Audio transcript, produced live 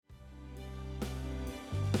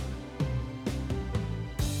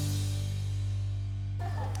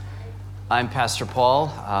I'm Pastor Paul,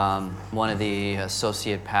 one of the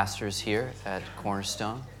associate pastors here at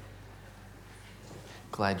Cornerstone.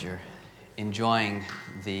 Glad you're enjoying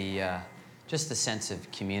just the sense of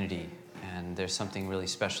community, and there's something really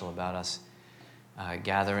special about us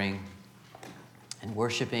gathering and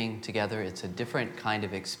worshiping together. It's a different kind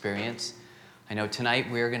of experience. I know tonight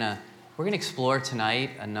we're gonna explore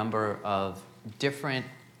tonight a number of different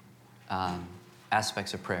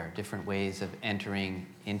aspects of prayer, different ways of entering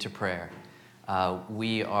into prayer.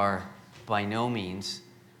 We are by no means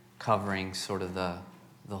covering sort of the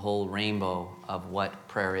whole rainbow of what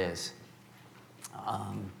prayer is.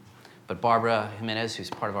 But Barbara Jimenez, who's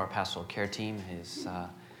part of our pastoral care team,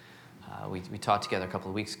 we talked together a couple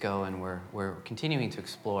of weeks ago, and we're continuing to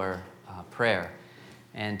explore prayer.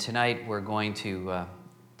 And tonight we're going to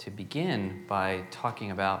begin by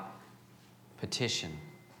talking about petition.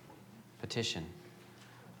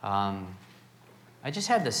 I just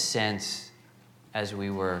had the sense as we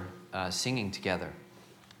were singing together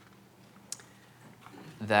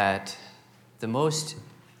that the most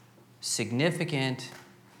significant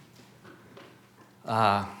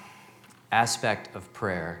aspect of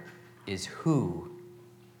prayer is who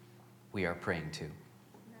we are praying to.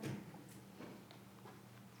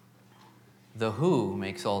 The who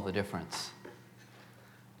makes all the difference.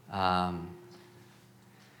 I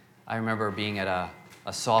remember being at a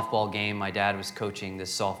softball game. My dad was coaching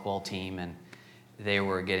this softball team, and they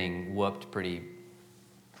were getting whooped pretty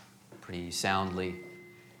soundly.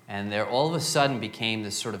 And there all of a sudden became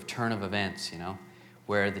this sort of turn of events,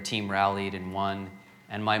 where the team rallied and won.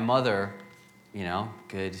 And my mother,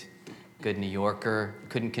 good New Yorker,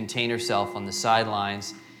 couldn't contain herself on the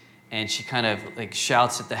sidelines. And she kind of like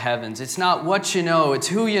shouts at the heavens, "It's not what you know, it's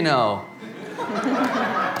who you know."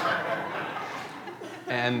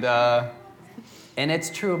 And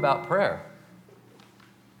it's true about prayer.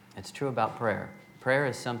 It's true about prayer. Prayer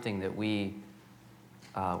is something that we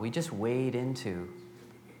just wade into.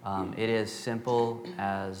 It is simple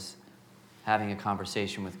as having a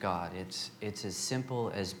conversation with God. It's as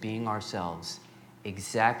simple as being ourselves,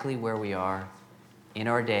 exactly where we are in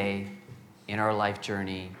our day, in our life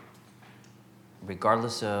journey,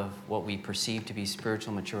 regardless of what we perceive to be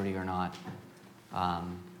spiritual maturity or not,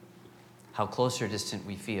 how close or distant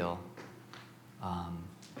we feel.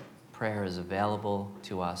 Prayer is available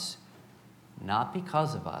to us, not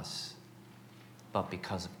because of us, but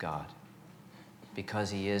because of God. Because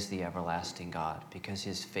He is the everlasting God. Because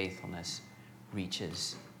His faithfulness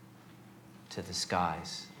reaches to the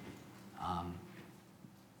skies.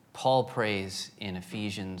 Paul prays in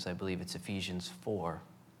Ephesians, I believe it's Ephesians 4,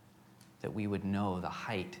 that we would know the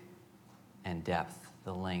height and depth,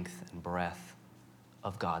 the length and breadth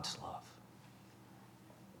of God's love.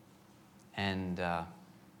 And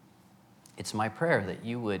it's my prayer that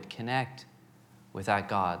you would connect with that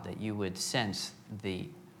God, that you would sense the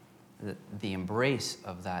embrace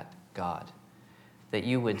of that God, that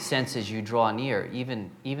you would sense as you draw near,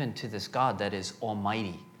 even to this God that is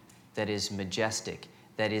almighty, that is majestic,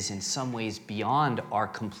 that is in some ways beyond our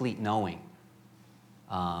complete knowing,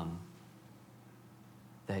 that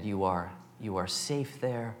you are safe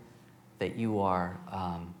there, that you are...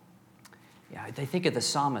 I think of the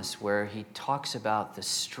psalmist where he talks about the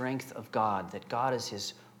strength of God, that God is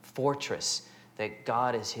his fortress, that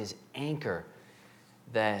God is his anchor,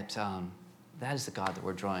 that is the God that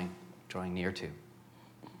we're drawing near to.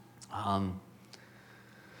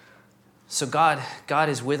 So God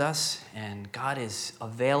is with us, and God is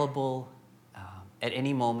available at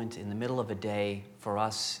any moment in the middle of a day for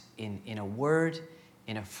us in a word,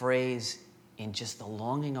 in a phrase, in just the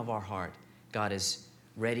longing of our heart. God is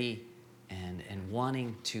ready and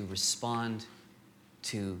wanting to respond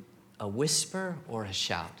to a whisper or a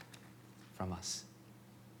shout from us.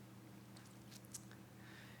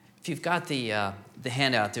 If you've got the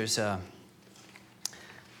handout, there's a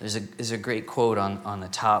great quote on the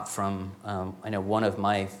top from I know one of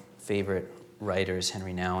my favorite writers,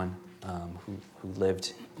 Henry Nouwen, who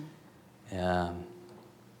lived in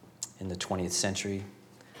the 20th century.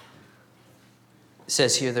 It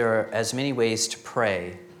says here, there are as many ways to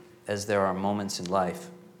pray as there are moments in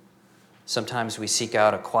life. Sometimes we seek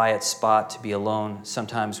out a quiet spot to be alone.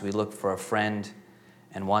 Sometimes we look for a friend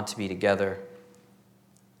and want to be together.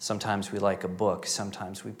 Sometimes we like a book.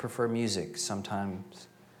 Sometimes we prefer music. Sometimes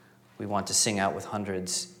we want to sing out with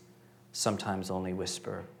hundreds. Sometimes only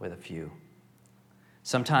whisper with a few.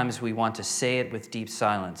 Sometimes we want to say it with deep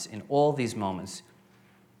silence. In all these moments,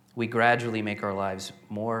 we gradually make our lives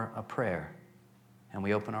more a prayer, and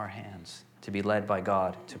we open our hands to be led by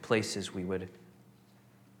God to places we would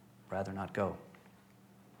rather not go.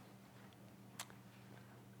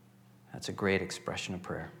 That's a great expression of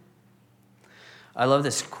prayer. I love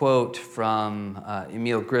this quote from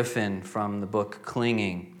Emil Griffin from the book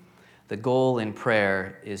Clinging. The goal in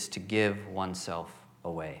prayer is to give oneself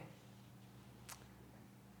away.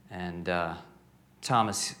 And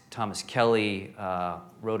Thomas Kelly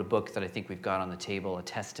wrote a book that I think we've got on the table, A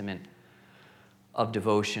Testament of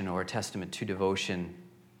Devotion, or A Testament to Devotion.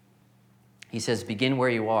 He says, begin where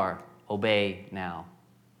you are, obey now.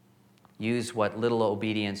 Use what little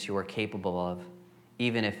obedience you are capable of,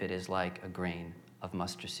 even if it is like a grain of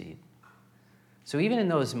mustard seed. So even in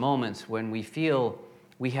those moments when we feel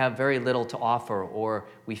we have very little to offer, or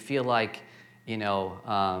we feel like,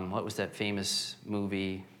 what was that famous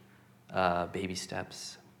movie, Baby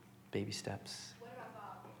Steps? Baby Steps.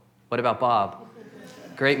 What About Bob?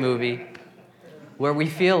 Great movie. Where we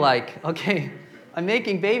feel like, okay, I'm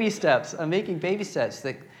making baby steps.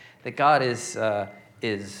 That God is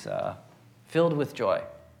filled with joy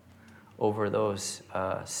over those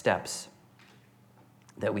steps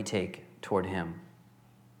that we take toward Him.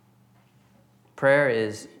 Prayer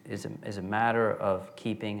is a matter of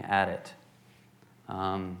keeping at it.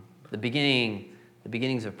 The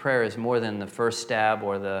beginnings of prayer is more than the first stab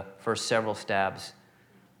or the first several stabs.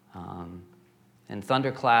 And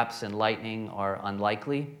thunderclaps and lightning are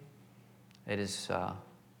unlikely. It is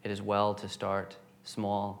well to start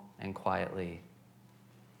small and quietly.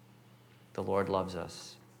 The Lord loves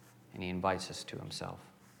us, and He invites us to Himself.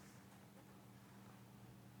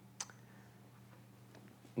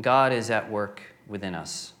 God is at work within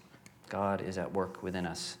us. God is at work within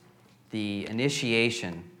us. The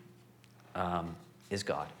initiation is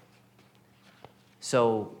God.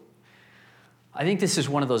 So I think this is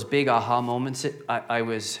one of those big aha moments. I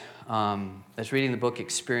was reading the book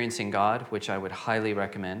Experiencing God, which I would highly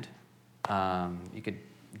recommend. You could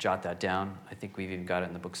jot that down. I think we've even got it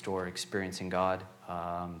in the bookstore, Experiencing God.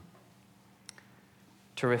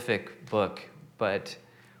 Terrific book. But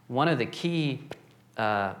one of the key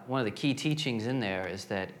teachings in there is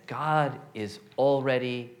that God is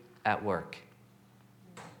already at work.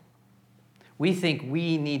 We think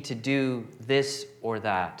we need to do this or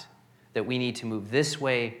that we need to move this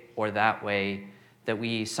way or that way, that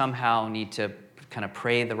we somehow need to kind of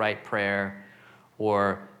pray the right prayer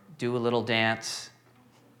or do a little dance,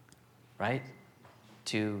 right,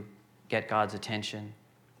 to get God's attention.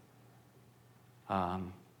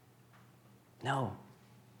 No.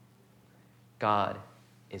 God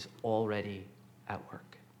is already at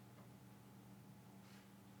work.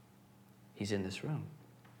 He's in this room.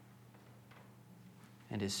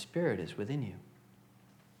 And His Spirit is within you.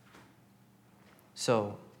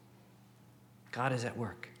 So, God is at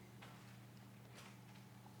work.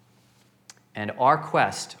 And our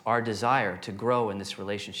quest, our desire to grow in this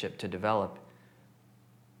relationship, to develop,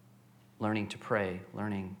 learning to pray,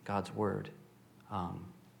 learning God's Word,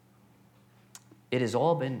 it has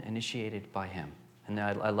all been initiated by Him. And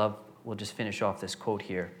we'll just finish off this quote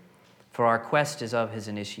here. For our quest is of His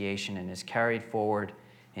initiation and is carried forward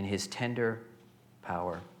in His tender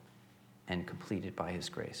power and completed by His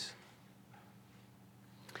grace.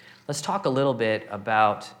 Let's talk a little bit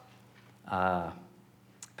about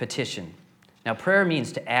petition. Now, prayer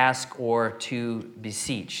means to ask or to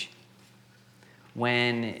beseech.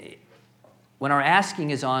 When our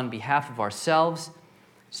asking is on behalf of ourselves,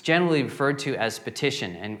 it's generally referred to as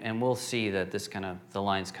petition, and we'll see that the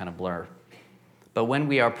lines kind of blur. But when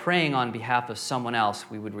we are praying on behalf of someone else,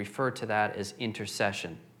 we would refer to that as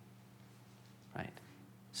intercession, right?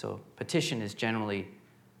 So petition is generally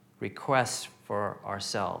requests for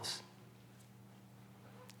ourselves.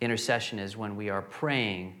 Intercession is when we are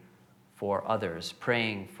praying for others,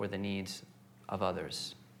 praying for the needs of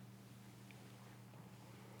others.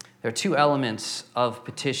 There are two elements of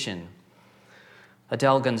petition.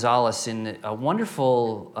 Adele Gonzalez, in a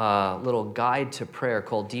wonderful little guide to prayer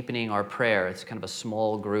called Deepening Our Prayer, it's kind of a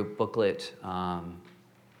small group booklet,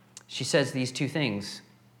 she says these two things.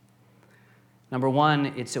 Number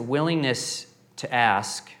one, it's a willingness to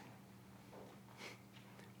ask.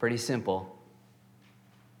 Pretty simple.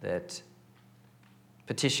 That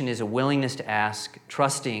petition is a willingness to ask,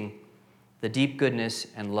 trusting the deep goodness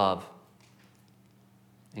and love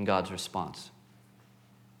in God's response.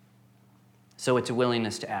 So it's a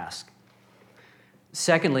willingness to ask.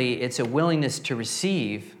 Secondly, it's a willingness to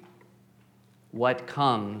receive what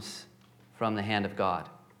comes from the hand of God.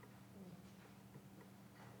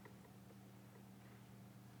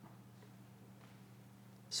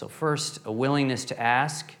 So first, a willingness to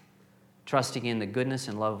ask, trusting in the goodness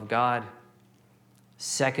and love of God.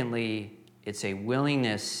 Secondly, it's a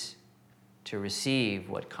willingness to receive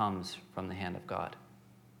what comes from the hand of God.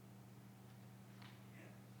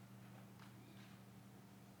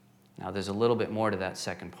 Now, there's a little bit more to that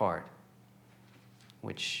second part,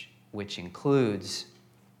 which includes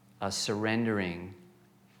a surrendering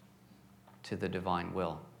to the divine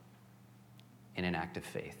will in an act of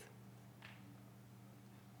faith.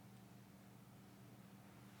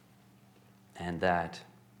 And that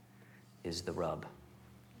is the rub.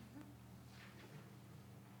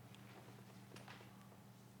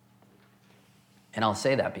 And I'll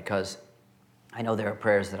say that because I know there are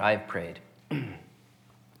prayers that I've prayed,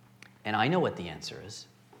 and I know what the answer is.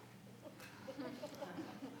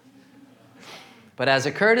 But as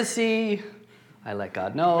a courtesy, I let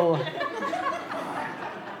God know.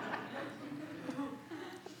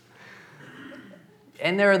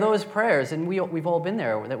 And there are those prayers, and we've all been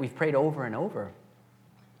there, that we've prayed over and over.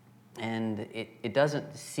 And it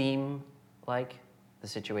doesn't seem like the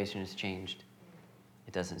situation has changed.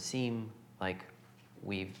 It doesn't seem like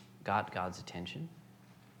we've got God's attention.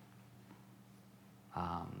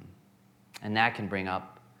 And that can bring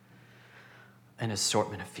up an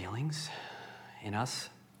assortment of feelings in us.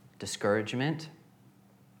 Discouragement.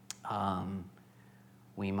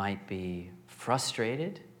 We might be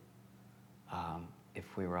frustrated,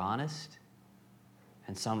 if we were honest.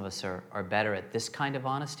 And some of us are better at this kind of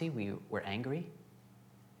honesty. We're angry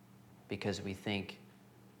because we think,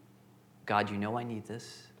 God, you know I need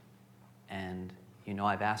this, and you know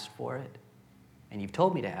I've asked for it, and you've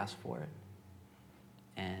told me to ask for it,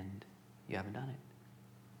 and you haven't done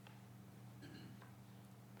it.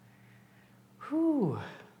 Whew.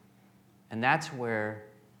 And that's where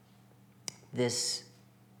this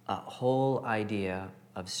whole idea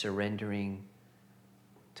of surrendering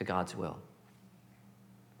to God's will.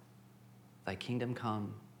 Thy kingdom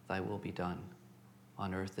come, thy will be done,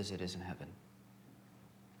 on earth as it is in heaven.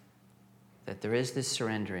 That there is this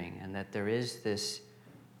surrendering, and that there is this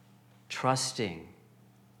trusting.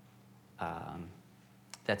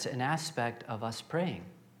 That's an aspect of us praying.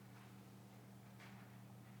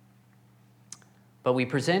 But we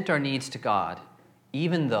present our needs to God,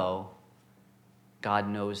 even though God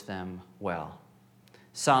knows them well.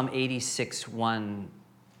 Psalm 86:1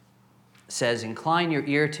 says, "Incline your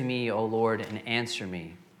ear to me, O Lord, and answer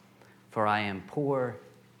me, for I am poor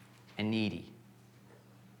and needy."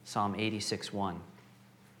 Psalm 86:1.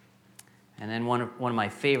 And then one of my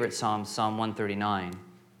favorite Psalms, Psalm 139,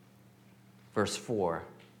 verse 4.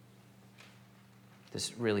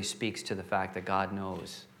 This really speaks to the fact that God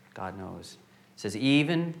knows. God knows. It says,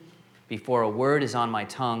 "Even before a word is on my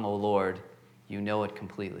tongue, O Lord, you know it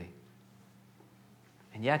completely."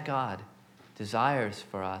 And yet God desires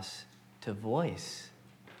for us to voice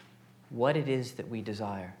what it is that we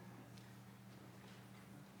desire.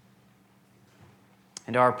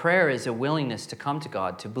 And our prayer is a willingness to come to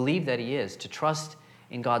God, to believe that He is, to trust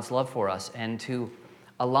in God's love for us, and to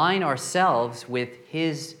align ourselves with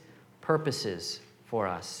His purposes for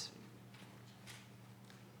us.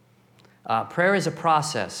 Prayer is a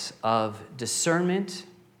process of discernment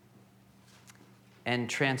and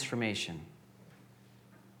transformation.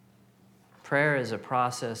 Prayer is a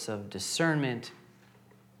process of discernment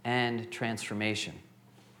and transformation.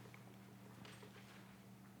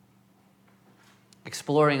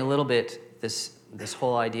 Exploring a little bit this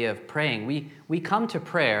whole idea of praying, we come to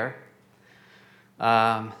prayer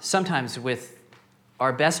sometimes with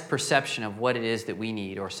our best perception of what it is that we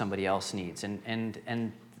need or somebody else needs,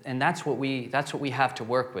 and that's what we have to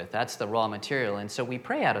work with. That's the raw material, and so we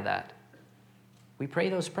pray out of that. We pray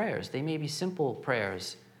those prayers. They may be simple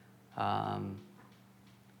prayers.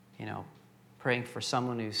 Praying for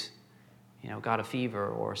someone who's, got a fever,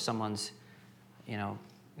 or someone's,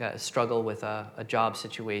 got a struggle with a job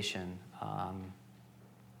situation.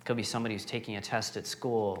 It could be somebody who's taking a test at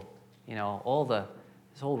school.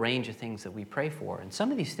 This whole range of things that we pray for. And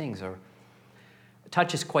some of these things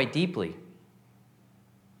touch us quite deeply.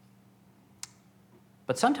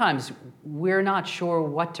 But sometimes we're not sure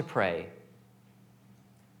what to pray.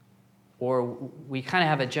 Or we kind of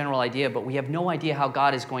have a general idea, but we have no idea how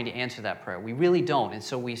God is going to answer that prayer. We really don't. And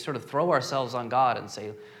so we sort of throw ourselves on God and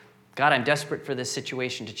say, God, I'm desperate for this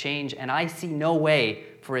situation to change, and I see no way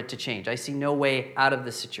for it to change. I see no way out of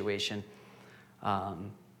this situation.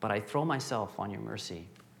 But I throw myself on your mercy.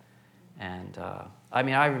 And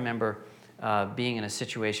I remember being in a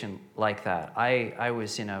situation like that. I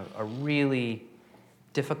was in a really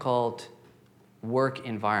difficult work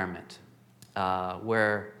environment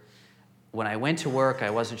where when I went to work, I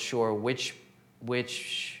wasn't sure which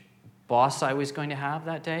boss I was going to have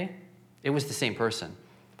that day. It was the same person,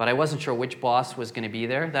 but I wasn't sure which boss was going to be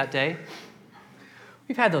there that day.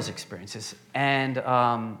 We've had those experiences, and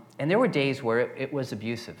there were days where it was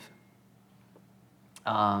abusive.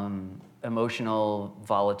 emotional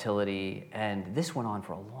volatility, and this went on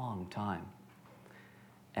for a long time.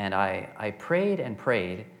 And I prayed and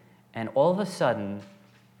prayed, and all of a sudden,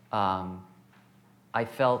 I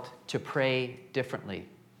felt to pray differently.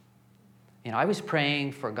 I was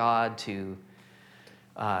praying for God to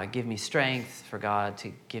give me strength, for God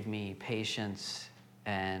to give me patience,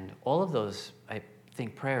 and all of those, I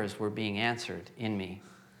think, prayers were being answered in me.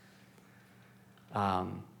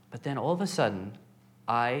 But then all of a sudden,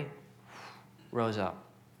 I rose up,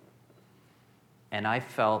 and I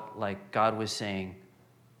felt like God was saying,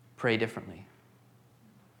 pray differently.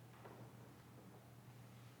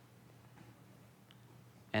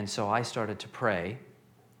 And so I started to pray,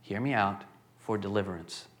 hear me out, for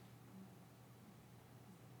deliverance.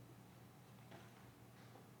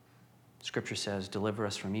 Scripture says, deliver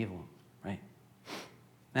us from evil, right?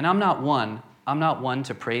 And I'm not one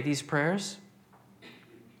to pray these prayers.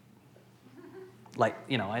 Like,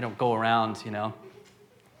 I don't go around, I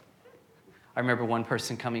remember one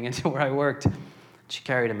person coming into where I worked. She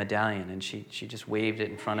carried a medallion, and she just waved it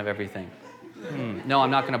in front of everything. No,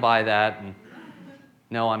 I'm not going to buy that. And,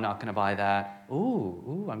 no, I'm not going to buy that.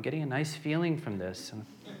 Ooh, I'm getting a nice feeling from this. And,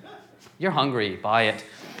 you're hungry, buy it.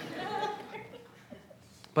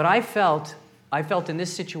 But I felt in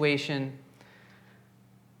this situation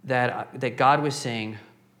that God was saying,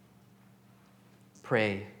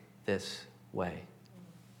 pray this way.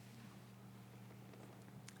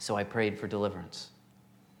 So I prayed for deliverance.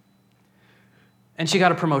 And she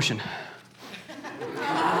got a promotion.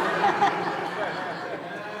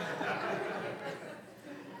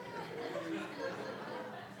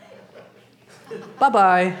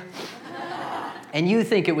 Bye-bye. And you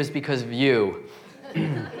think it was because of you.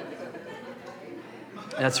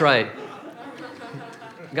 That's right.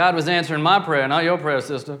 God was answering my prayer, not your prayer,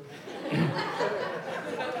 sister.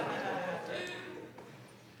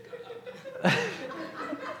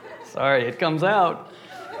 Sorry, it comes out.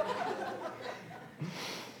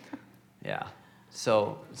 Yeah.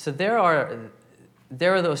 So there are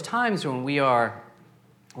those times when we're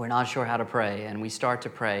not sure how to pray, and we start to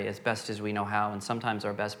pray as best as we know how, and sometimes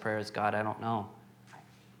our best prayer is, God, I don't know,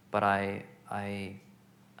 but I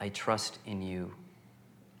trust in you.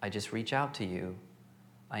 I just reach out to you.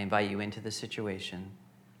 I invite you into the situation.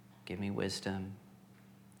 Give me wisdom.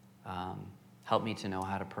 Help me to know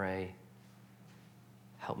how to pray.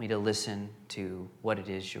 Help me to listen to what it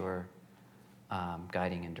is you're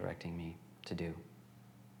guiding and directing me to do.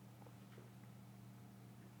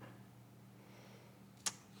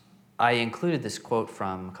 I included this quote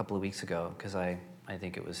from a couple of weeks ago because I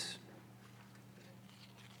think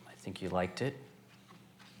you liked it.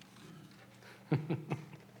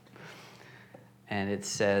 And it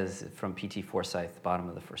says from P.T. Forsyth, the bottom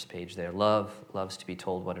of the first page there, love loves to be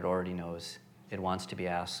told what it already knows. It wants to be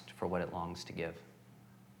asked for what it longs to give.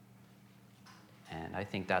 And I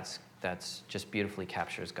think that's just beautifully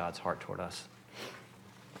captures God's heart toward us.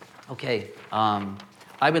 Okay,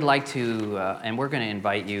 I would like to, and we're going to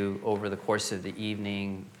invite you over the course of the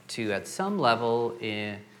evening to, at some level,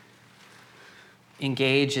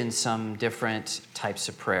 engage in some different types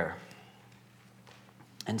of prayer.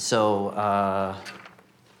 And so,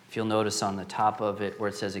 if you'll notice on the top of it where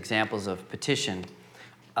it says examples of petition,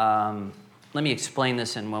 let me explain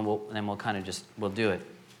this, and then we'll do it.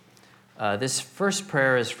 This first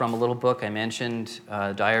prayer is from a little book I mentioned,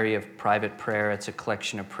 Diary of Private Prayer. It's a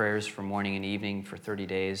collection of prayers for morning and evening for 30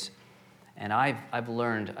 days. And I've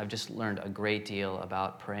just learned a great deal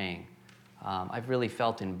about praying. I've really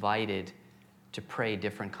felt invited to pray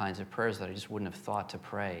different kinds of prayers that I just wouldn't have thought to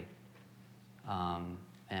pray.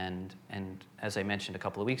 And as I mentioned a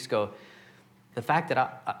couple of weeks ago, the fact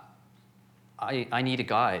that I need a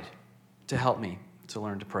guide to help me to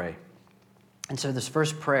learn to pray. And so this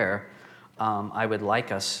first prayer, I would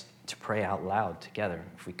like us to pray out loud together,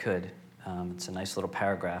 if we could. It's a nice little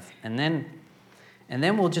paragraph. And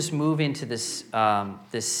then we'll just move into this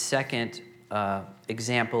second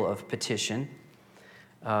example of petition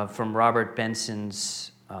from Robert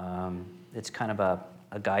Benson's, it's kind of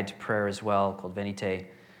a guide to prayer as well, called Venite.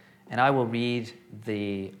 And I will read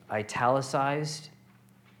the italicized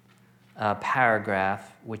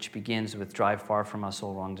paragraph, which begins with, drive far from us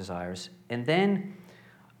all wrong desires. And then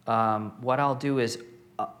what I'll do is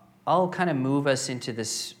I'll kind of move us into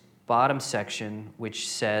this bottom section, which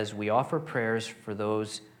says, we offer prayers for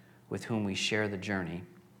those with whom we share the journey.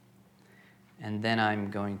 And then I'm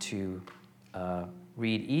going to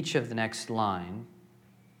read each of the next line,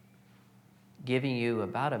 giving you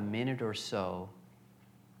about a minute or so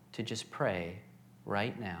to just pray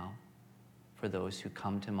right now for those who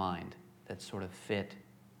come to mind that sort of fit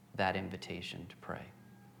that invitation to pray.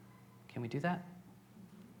 Can we do that?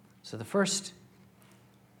 So the first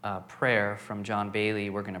prayer from John Bailey,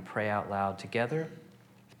 we're going to pray out loud together.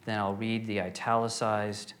 Then I'll read the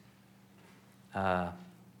italicized kind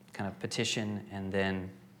of petition, and then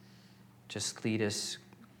just lead us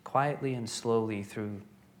quietly and slowly through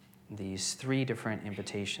these 3 different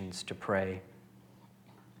invitations to pray.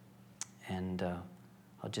 And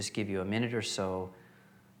I'll just give you a minute or so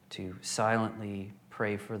to silently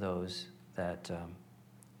pray for those that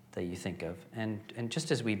you think of. And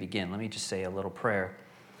just as we begin, let me just say a little prayer.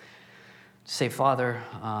 Say, Father,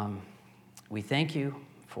 we thank you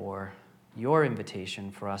for your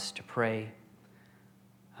invitation for us to pray,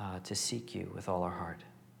 to seek you with all our heart.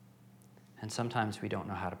 And sometimes we don't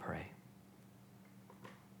know how to pray.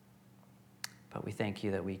 But we thank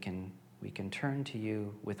you that we can turn to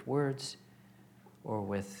you with words or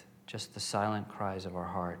with just the silent cries of our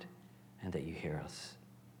heart, and that you hear us.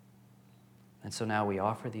 And so now we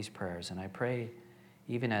offer these prayers, and I pray,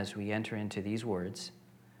 even as we enter into these words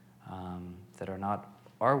that are not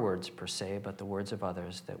our words per se, but the words of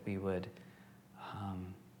others, that we would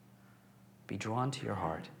be drawn to your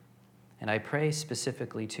heart. And I pray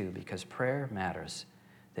specifically, too, because prayer matters,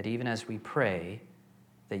 that even as we pray,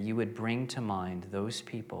 that you would bring to mind those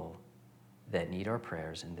people that need our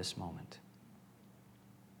prayers in this moment.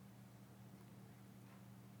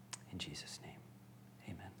 In Jesus' name,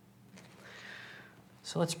 amen.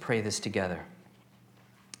 So let's pray this together.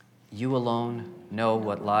 You alone know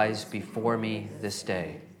what lies before me this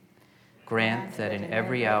day. Grant that in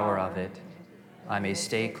every hour of it, I may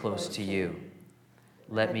stay close to you.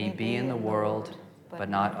 Let me be in the world, but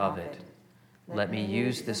not of it. Let me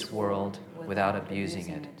use this world without abusing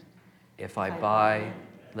it. If I buy,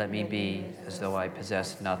 let me be as though I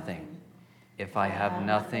possessed nothing. If I have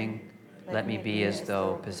nothing, let me be as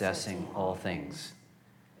though possessing all things.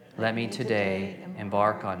 Let me today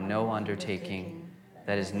embark on no undertaking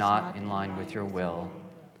that is not in line with your will,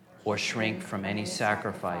 or shrink from any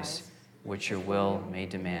sacrifice which your will may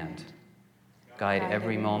demand. Guide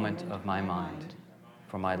every moment of my mind,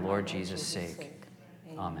 for my Lord Jesus' sake.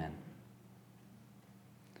 Amen.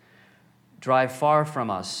 Drive far from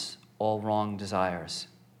us all wrong desires,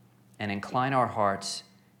 and incline our hearts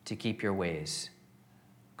to keep your ways.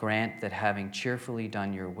 Grant that having cheerfully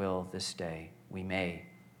done your will this day, we may,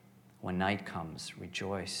 when night comes,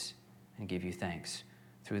 rejoice and give you thanks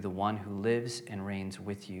through the one who lives and reigns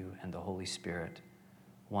with you and the Holy Spirit,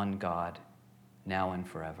 one God, now and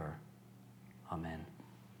forever. Amen.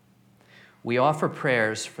 We offer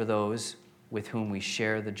prayers for those with whom we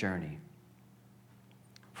share the journey,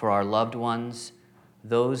 for our loved ones,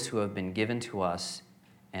 those who have been given to us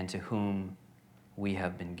and to whom we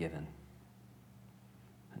have been given.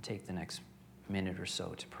 And take the next minute or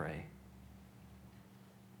so to pray.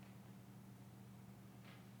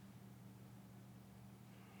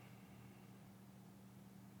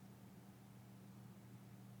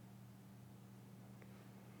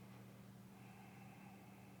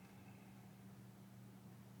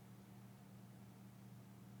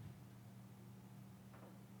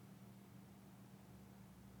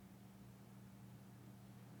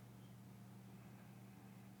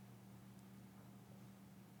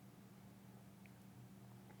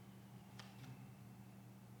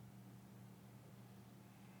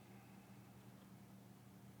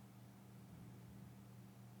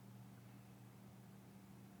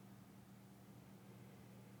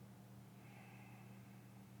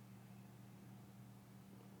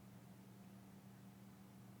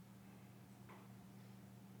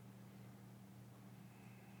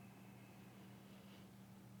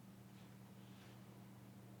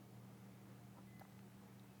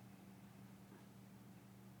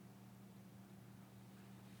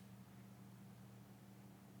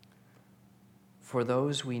 For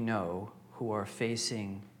those we know who are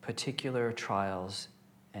facing particular trials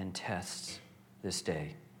and tests this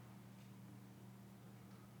day.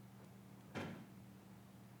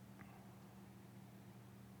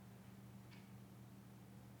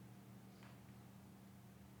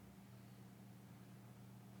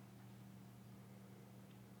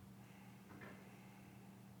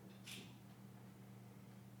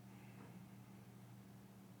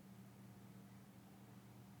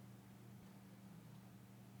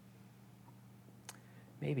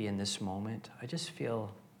 Maybe in this moment, I just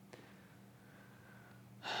feel,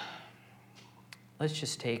 let's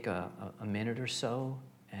just take a minute or so,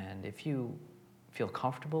 and if you feel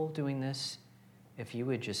comfortable doing this, if you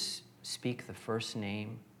would just speak the first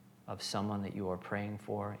name of someone that you are praying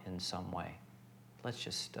for in some way. Let's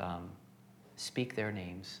just speak their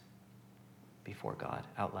names before God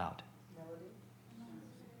out loud.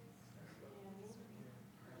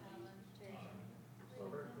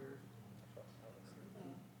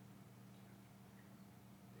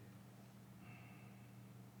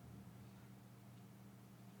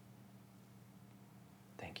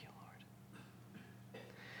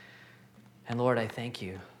 And Lord, I thank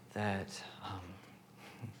you that,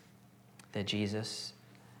 that Jesus,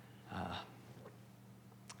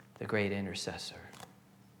 the great intercessor,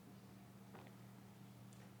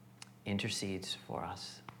 intercedes for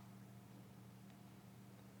us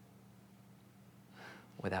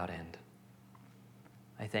without end.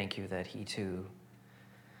 I thank you that he too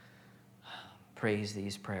prays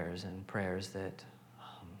these prayers, and prayers that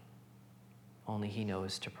only he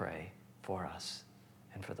knows to pray for us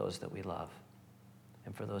and for those that we love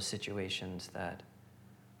and for those situations that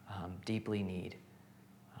deeply need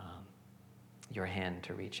your hand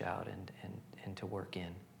to reach out and to work in.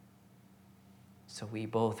 So we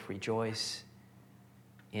both rejoice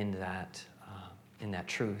in that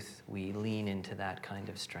truth. We lean into that kind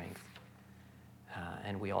of strength.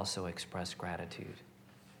 And we also express gratitude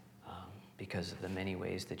because of the many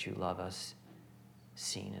ways that you love us,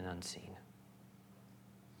 seen and unseen.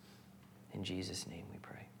 In Jesus' name we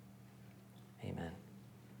pray. Amen.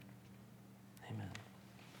 Amen.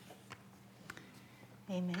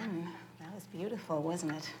 Amen. That was beautiful,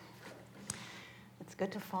 wasn't it? It's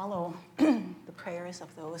good to follow the prayers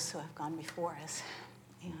of those who have gone before us.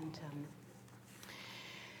 And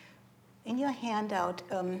in your handout,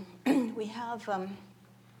 we have a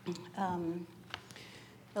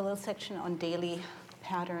little section on daily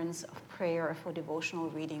patterns of prayer for devotional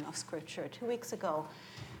reading of Scripture. 2 weeks ago,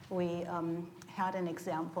 we had an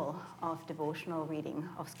example of devotional reading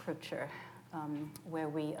of Scripture where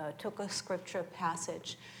we took a Scripture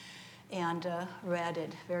passage and read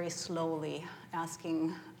it very slowly,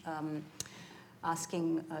 asking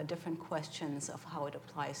different questions of how it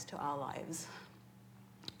applies to our lives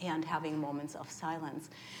and having moments of silence.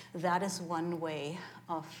 That is one way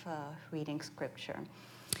of reading Scripture.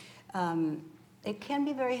 It can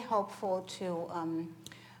be very helpful to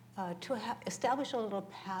establish a little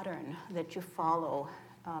pattern that you follow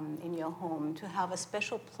in your home, to have a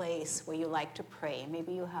special place where you like to pray.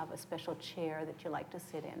 Maybe you have a special chair that you like to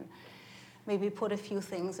sit in. Maybe put a few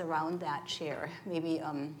things around that chair. Maybe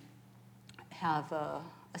have a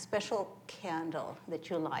special candle that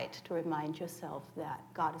you light to remind yourself that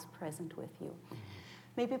God is present with you.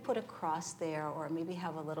 Maybe put a cross there, or maybe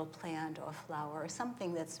have a little plant or flower, or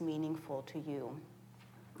something that's meaningful to you.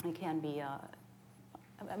 It can be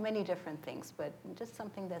many different things, but just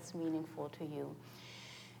something that's meaningful to you.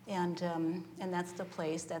 And that's the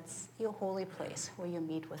place, that's your holy place where you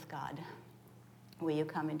meet with God, where you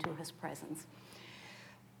come into his presence.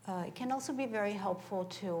 It can also be very helpful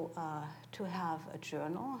to have a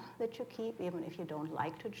journal that you keep, even if you don't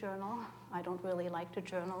like to journal. I don't really like to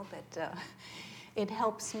journal, but it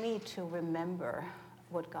helps me to remember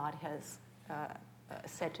what God has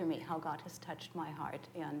said to me, how God has touched my heart.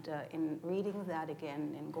 And in reading that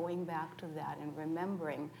again and going back to that and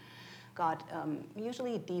remembering, God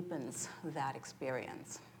usually deepens that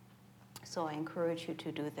experience. So I encourage you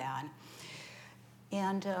to do that.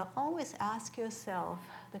 And always ask yourself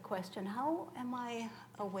the question, how am I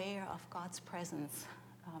aware of God's presence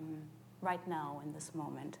right now in this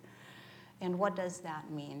moment? And what does that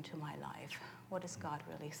mean to my life? What is God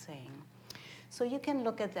really saying? So you can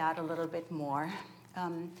look at that a little bit more.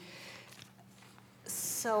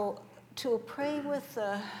 So to pray with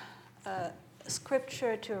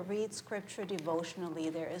Scripture, to read Scripture devotionally,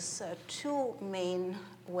 there is two main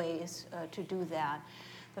ways to do that.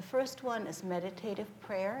 The first one is meditative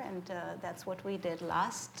prayer, and that's what we did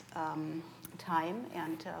last time.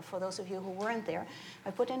 And for those of you who weren't there,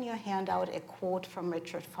 I put in your handout a quote from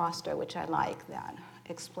Richard Foster, which I like, that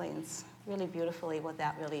explains really beautifully what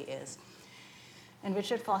that really is. And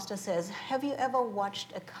Richard Foster says, "Have you ever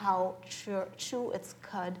watched a cow chew its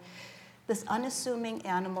cud? This unassuming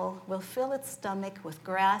animal will fill its stomach with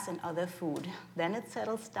grass and other food. Then it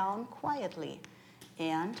settles down quietly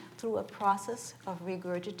and, through a process of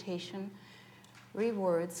regurgitation,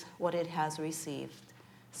 rewords what it has received,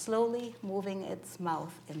 slowly moving its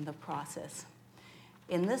mouth in the process.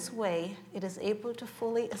 In this way, it is able to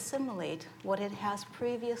fully assimilate what it has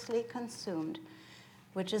previously consumed,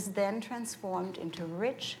 which is then transformed into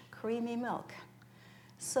rich, creamy milk.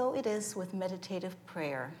 So it is with meditative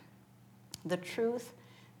prayer. The truth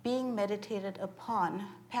being meditated upon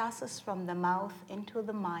passes from the mouth into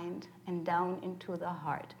the mind and down into the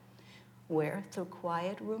heart, where through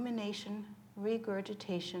quiet rumination,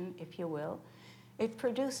 regurgitation, if you will, it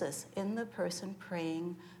produces in the person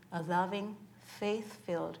praying a loving,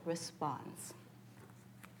 faith-filled response."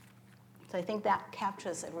 So I think that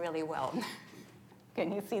captures it really well.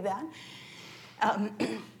 Can you see that?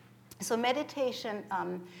 So meditation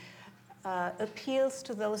appeals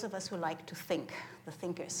to those of us who like to think, the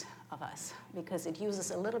thinkers of us, because it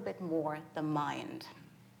uses a little bit more the mind.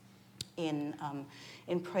 in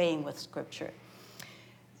praying with Scripture.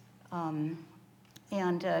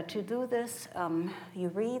 To do this, you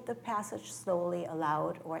read the passage slowly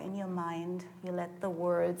aloud or in your mind. You let the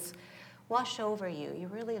words wash over you. You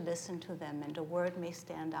really listen to them, and a word may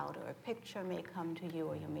stand out, or a picture may come to you,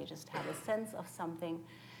 or you may just have a sense of something.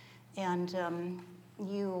 And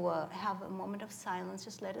you have a moment of silence,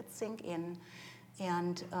 just let it sink in.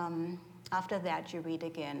 And after that, you read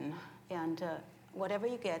again. And whatever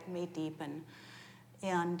you get may deepen.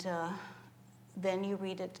 And then you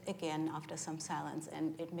read it again after some silence,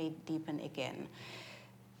 and it may deepen again.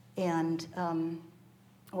 And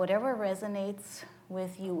whatever resonates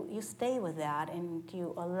with you, you stay with that, and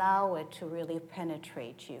you allow it to really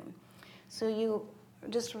penetrate you. So you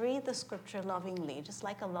just read the Scripture lovingly, just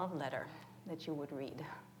like a love letter that you would read.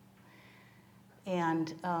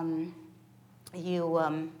 And you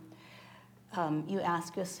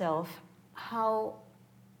ask yourself how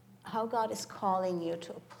God is calling you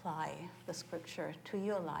to apply the Scripture to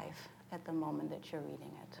your life at the moment that you're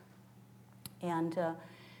reading it. And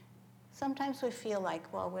sometimes we feel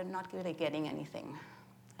like, well, we're not really getting anything.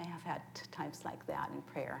 I have had times like that in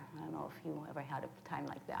prayer. I don't know if you ever had a time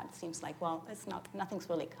like that. It seems like, well, nothing's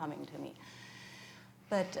really coming to me.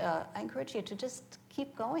 But I encourage you to just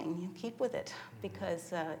keep going, keep with it,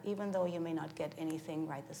 because even though you may not get anything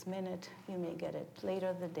right this minute, you may get it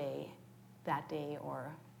later that day,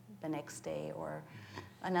 or the next day, or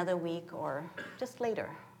another week, or just later.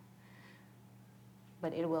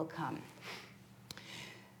 But it will come.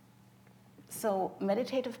 So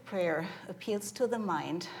meditative prayer appeals to the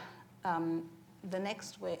mind. The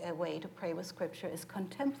next way to pray with Scripture is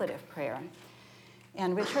contemplative prayer.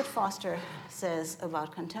 And Richard Foster says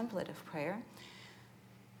about contemplative prayer,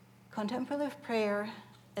 contemplative prayer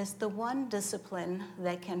is the one discipline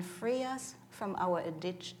that can free us from our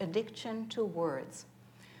addiction to words.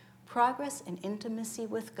 Progress in intimacy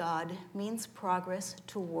with God means progress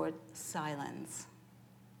toward silence.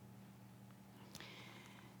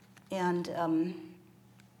 And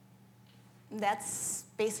that's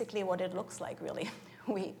basically what it looks like, really.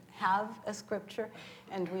 We have a Scripture,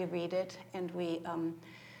 and we read it, and we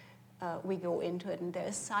go into it, and there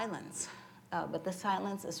is silence. But the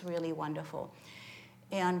silence is really wonderful.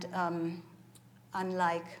 And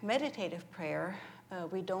unlike meditative prayer,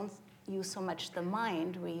 we don't use so much the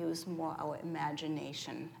mind, we use more our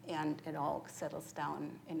imagination, and it all settles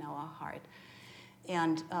down in our heart.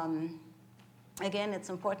 And again, it's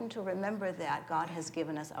important to remember that God has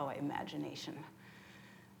given us our imagination.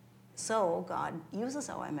 So God uses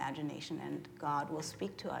our imagination, and God will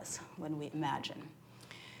speak to us when we imagine.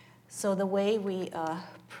 So the way we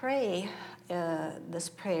pray this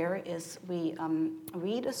prayer is we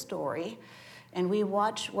read a story, and we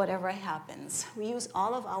watch whatever happens. We use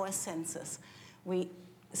all of our senses. We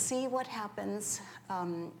see what happens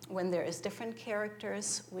when there is different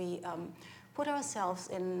characters. We put ourselves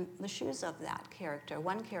in the shoes of that character,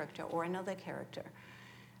 one character or another character.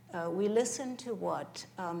 We listen to what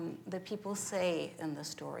the people say in the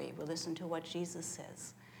story. We listen to what Jesus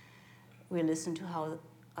says. We listen to how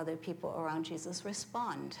other people around Jesus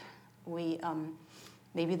respond.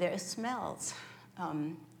 Maybe there are smells.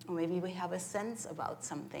 Or maybe we have a sense about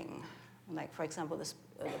something. Like, for example, the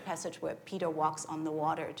passage where Peter walks on the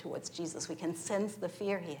water towards Jesus. We can sense the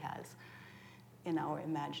fear he has in our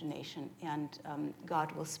imagination. And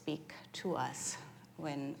God will speak to us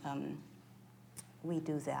when we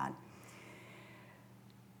do that.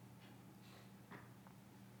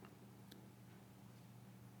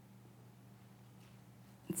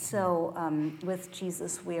 So with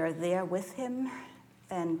Jesus, we are there with him,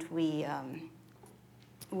 and we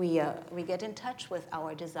get in touch with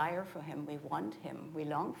our desire for him. We want him. We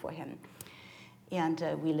long for him. And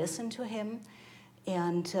we listen to him,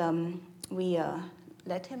 and we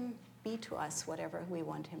let him be to us whatever we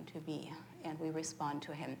want him to be, and we respond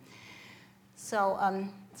to him. So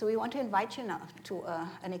we want to invite you now to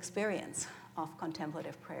an experience of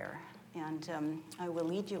contemplative prayer, and I will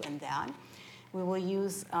lead you in that. We will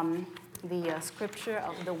use the scripture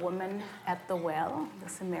of the woman at the well, the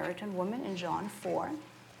Samaritan woman in John 4.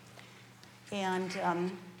 And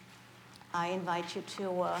I invite you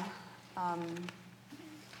to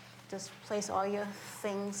just place all your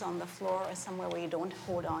things on the floor or somewhere where you don't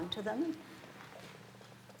hold on to them.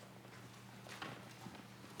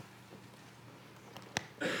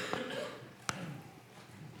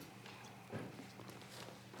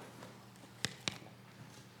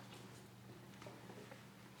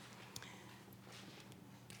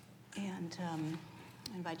 And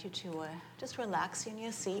I invite you to just relax in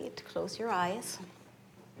your seat, close your eyes.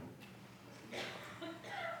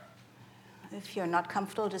 if you're not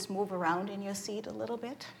comfortable, just move around in your seat a little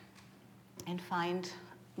bit and find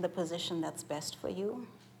the position that's best for you.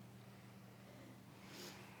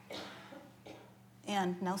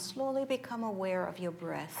 And now slowly become aware of your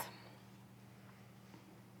breath.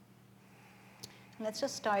 Let's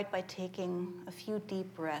just start by taking a few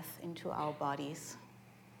deep breaths into our bodies.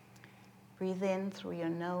 Breathe in through your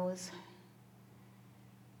nose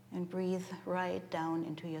and breathe right down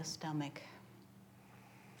into your stomach.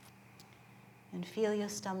 And feel your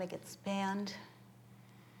stomach expand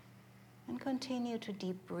and continue to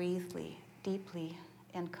deeply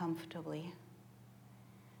and comfortably.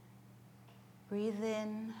 Breathe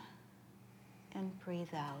in and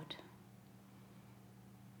breathe out.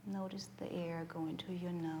 Notice the air going to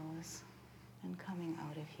your nose and coming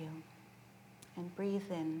out of you. And breathe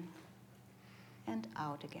in and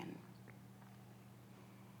out again.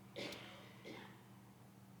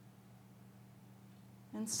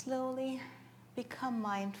 And slowly become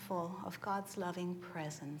mindful of God's loving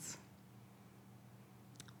presence,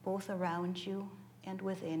 both around you and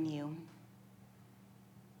within you.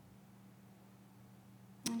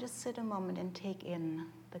 And just sit a moment and take in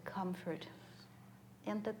the comfort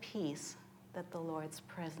and the peace that the Lord's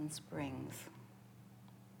presence brings.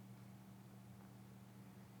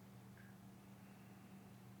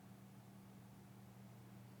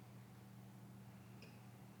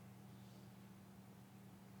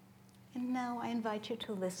 And now I invite you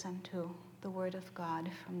to listen to the Word of God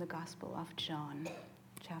from the Gospel of John,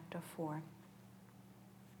 chapter 4.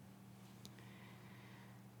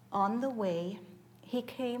 On the way, he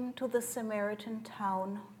came to the Samaritan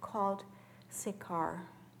town called Sychar,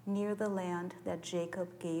 near the land that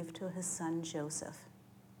Jacob gave to his son Joseph.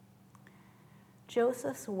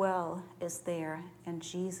 Joseph's well is there, and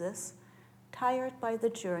Jesus, tired by the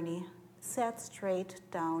journey, sat straight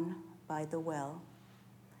down by the well.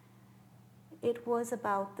 It was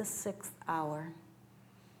about the 6th hour.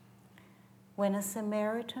 When a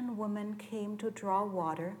Samaritan woman came to draw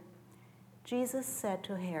water, Jesus said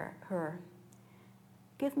to her,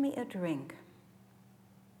 "Give me a drink."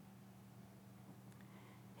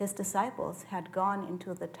 His disciples had gone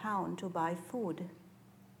into the town to buy food.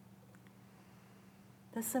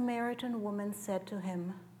 The Samaritan woman said to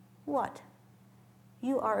him, "What?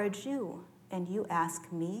 You are a Jew, and you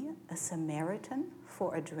ask me, a Samaritan,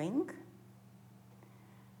 for a drink?"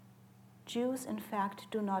 Jews, in fact,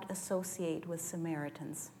 do not associate with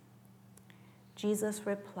Samaritans. Jesus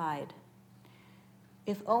replied,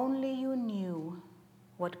 "If only you knew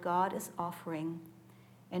what God is offering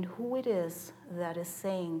and who it is that is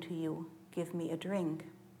saying to you, 'Give me a drink,'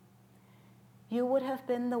 you would have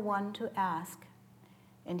been the one to ask,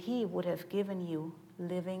 and he would have given you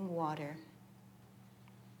living water."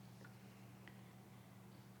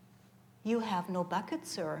 "You have no bucket,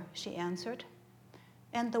 sir," she answered,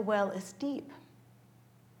 "and the well is deep.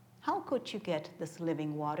 How could you get this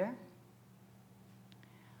living water?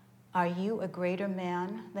 Are you a greater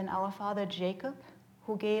man than our father Jacob,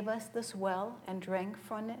 who gave us this well and drank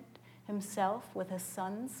from it himself with his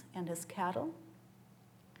sons and his cattle?"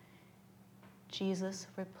 Jesus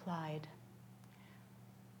replied,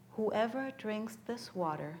 "Whoever drinks this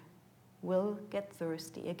water will get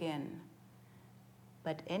thirsty again,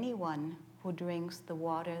 but anyone who drinks the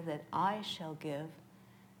water that I shall give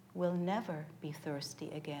will never be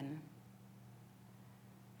thirsty again.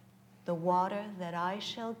 The water that I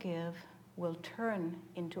shall give will turn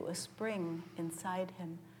into a spring inside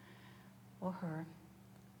him or her,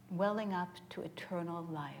 welling up to eternal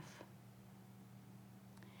life."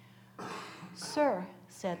 "Sir,"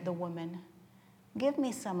 said the woman, "give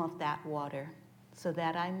me some of that water so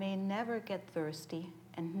that I may never get thirsty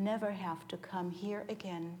and never have to come here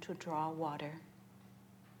again to draw water."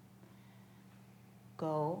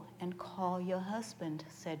 "Go and call your husband,"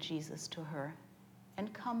 said Jesus to her,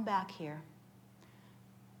 "and come back here."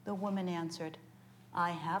 The woman answered, "I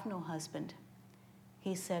have no husband."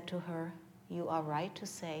 He said to her, "You are right to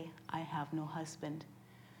say, 'I have no husband.'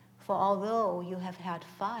 For although you have had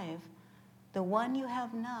 5, the one you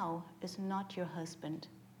have now is not your husband.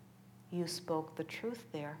 You spoke the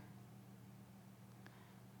truth there."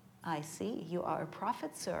 "I see you are a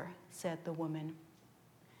prophet, sir," said the woman.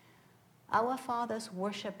 "Our fathers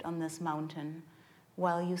worshipped on this mountain,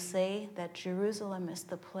 while you say that Jerusalem is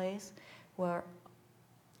the place where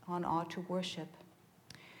one ought to worship."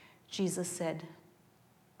 Jesus said,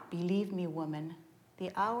 "Believe me, woman,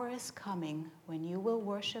 the hour is coming when you will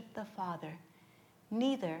worship the Father,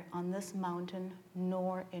 neither on this mountain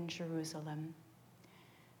nor in Jerusalem.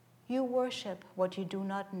 You worship what you do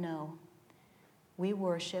not know. We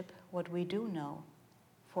worship what we do know,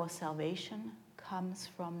 for salvation comes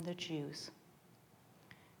from the Jews."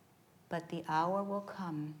 But the hour will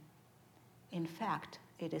come, in fact,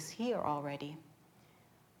 it is here already,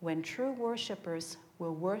 when true worshipers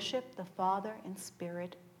will worship the Father in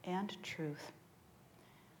spirit and truth.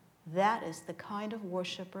 That is the kind of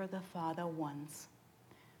worshiper the Father wants.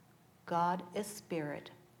 God is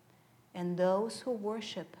spirit, and those who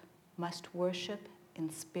worship must worship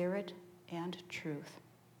in spirit and truth.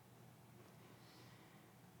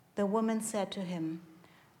 The woman said to him,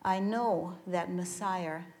 I know that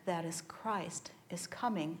Messiah, that is Christ, is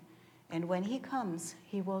coming, and when he comes,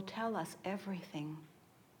 he will tell us everything.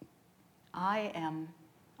 I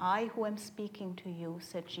who am speaking to you,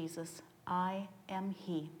 said Jesus, I am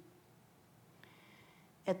he.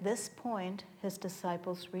 At this point, his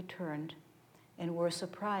disciples returned and were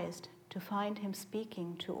surprised to find him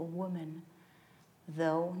speaking to a woman,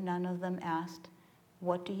 though none of them asked,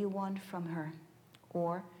 What do you want from her?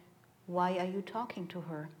 Or, Why are you talking to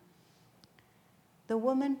her? The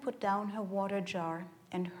woman put down her water jar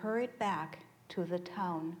and hurried back to the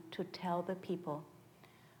town to tell the people,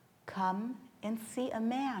 Come and see a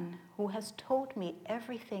man who has told me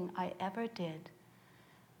everything I ever did.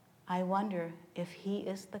 I wonder if he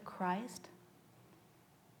is the Christ?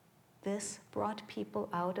 This brought people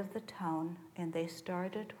out of the town, and they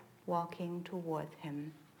started walking toward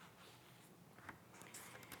him.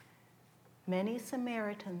 Many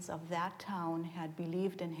Samaritans of that town had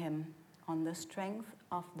believed in him on the strength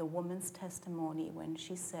of the woman's testimony when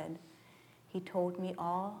she said, He told me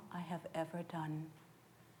all I have ever done.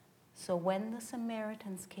 So when the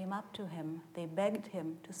Samaritans came up to him, they begged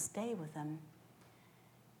him to stay with them.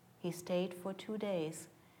 He stayed for 2 days,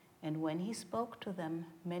 and when he spoke to them,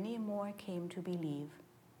 many more came to believe.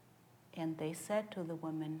 And they said to the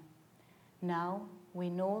woman, Now we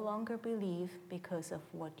no longer believe because of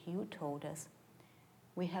what you told us.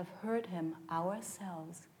 We have heard him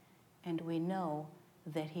ourselves, and we know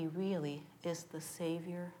that he really is the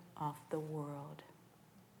Savior of the world.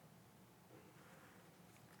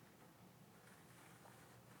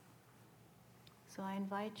 So I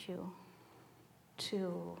invite you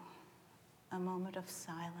to a moment of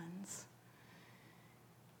silence,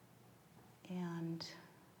 and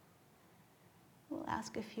we'll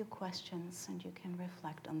ask a few questions and you can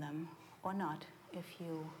reflect on them, or not if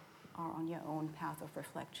you are on your own path of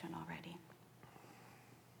reflection already.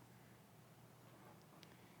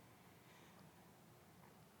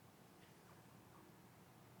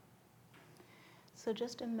 So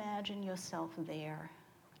just imagine yourself there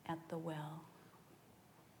at the well.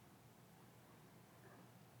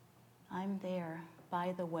 I'm there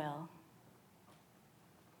by the well.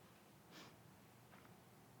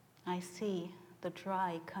 I see the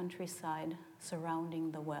dry countryside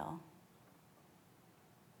surrounding the well.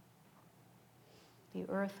 The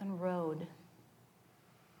earthen road.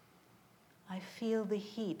 I feel the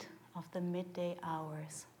heat of the midday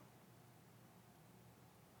hours.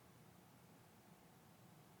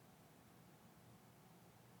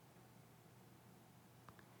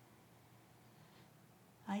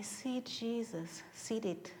 I see Jesus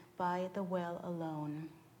seated by the well alone.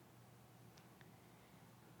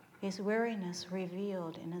 His weariness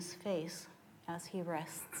revealed in his face as he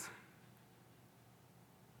rests.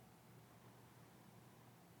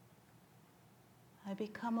 I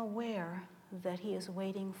become aware that he is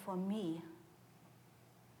waiting for me,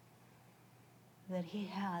 that he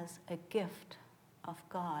has a gift of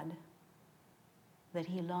God that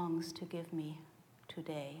he longs to give me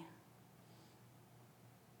today.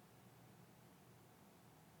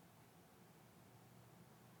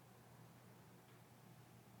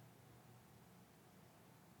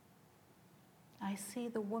 I see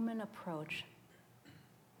the woman approach.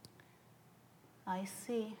 I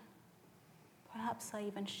see, perhaps I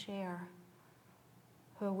even share,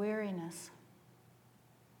 her weariness,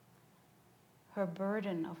 her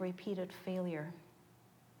burden of repeated failure.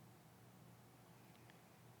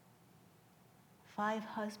 5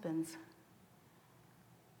 husbands,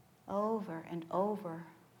 over and over,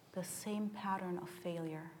 the same pattern of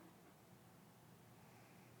failure.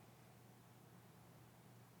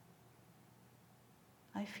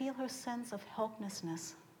 I feel her sense of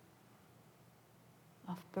helplessness,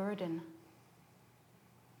 of burden,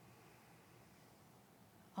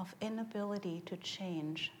 of inability to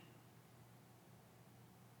change.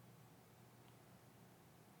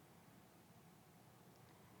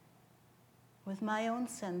 With my own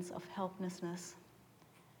sense of helplessness,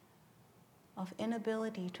 of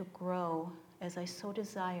inability to grow as I so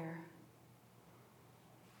desire,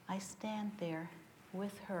 I stand there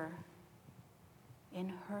with her, in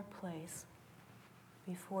her place,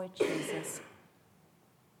 before Jesus.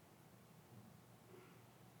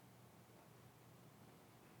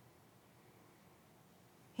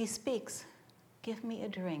 He speaks, "Give me a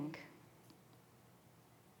drink."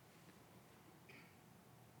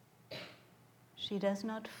 She does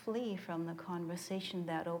not flee from the conversation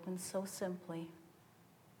that opens so simply.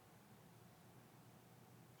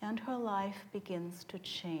 And her life begins to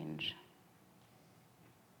change.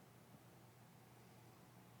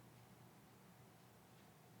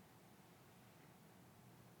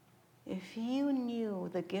 If you knew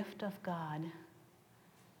the gift of God,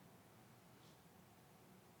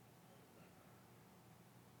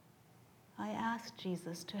 I ask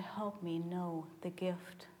Jesus to help me know the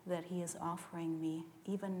gift that he is offering me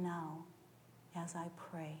even now as I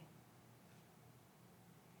pray.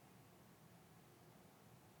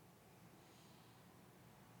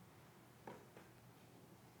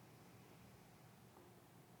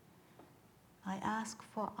 I ask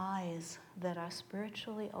for eyes that are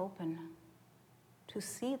spiritually open to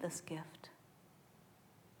see this gift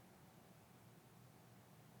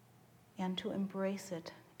and to embrace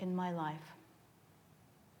it in my life.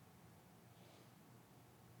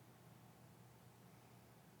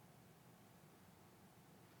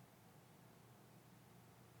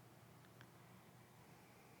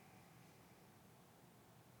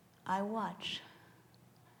 I watch.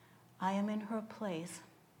 I am in her place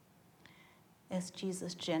as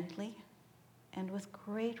Jesus gently and with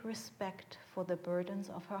great respect for the burdens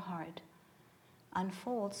of her heart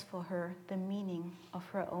unfolds for her the meaning of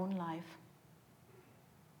her own life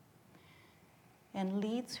and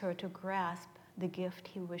leads her to grasp the gift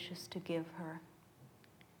he wishes to give her.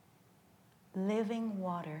 Living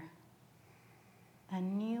water, a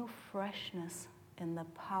new freshness in the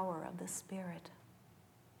power of the Spirit.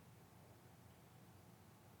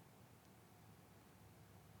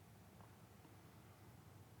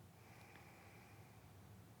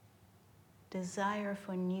 Desire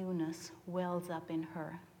for newness wells up in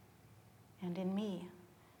her and in me.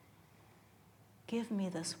 Give me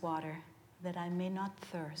this water that I may not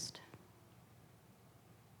thirst.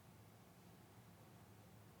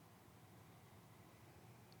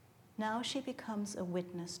 Now she becomes a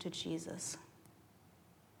witness to Jesus.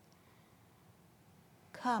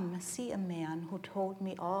 Come, see a man who told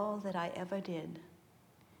me all that I ever did.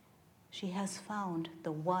 She has found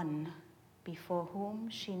the one before whom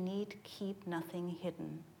she need keep nothing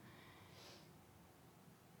hidden,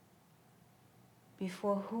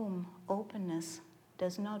 before whom openness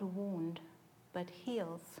does not wound but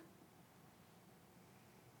heals.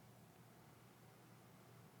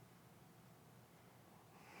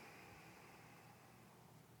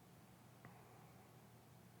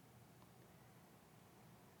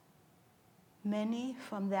 Many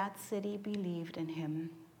from that city believed in him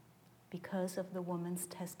because of the woman's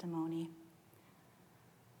testimony.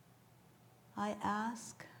 I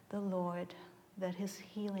ask the Lord that his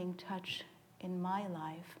healing touch in my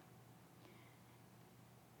life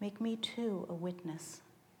make me too a witness,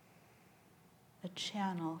 a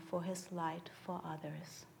channel for his light for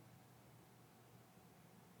others.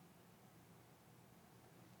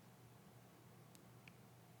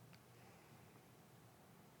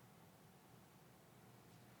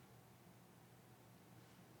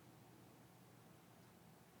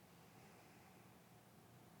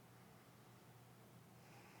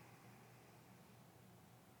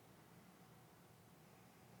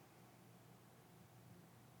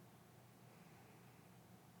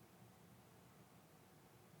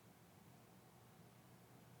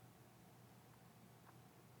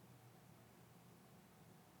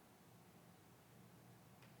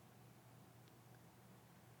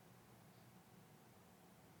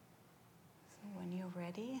 When you're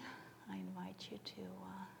ready, I invite you to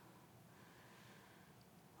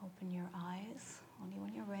open your eyes. Only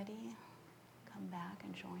when you're ready, come back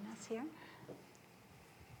and join us here.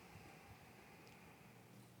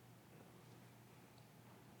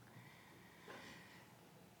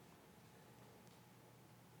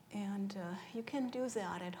 And you can do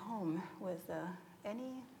that at home with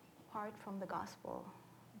any part from the gospel.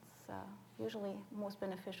 It's usually most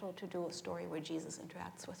beneficial to do a story where Jesus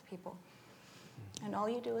interacts with people. And all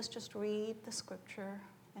you do is just read the scripture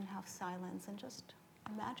and have silence and just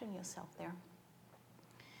imagine yourself there.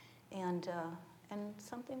 And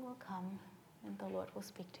something will come and the Lord will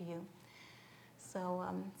speak to you.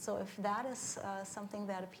 So if that is something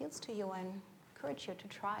that appeals to you, I encourage you to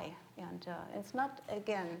try. And it's not,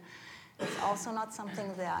 again, it's also not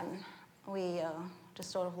something that we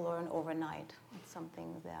just sort of learn overnight. It's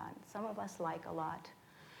something that some of us like a lot,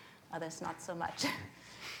 others not so much.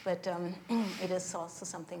 But it is also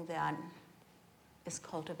something that is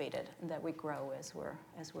cultivated and that we grow as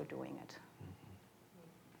we're doing it.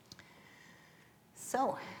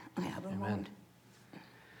 So I have a moment.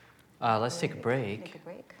 Let's take a break. Take a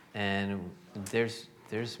break. And there's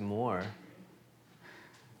more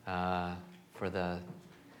for the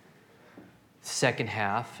second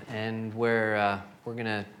half, and we're going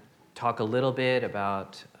to talk a little bit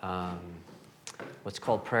about what's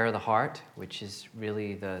called prayer of the heart, which is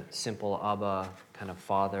really the simple Abba kind of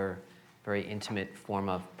Father, very intimate form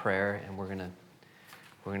of prayer, and we're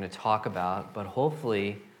going to talk about, but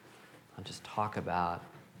hopefully not just talk about,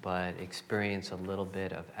 but experience a little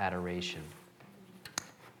bit of adoration.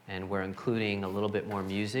 And we're including a little bit more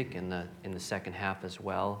music in the second half as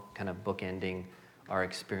well, kind of bookending our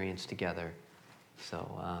experience together.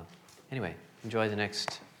 So anyway, enjoy the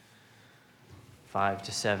next 5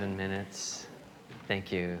 to 7 minutes.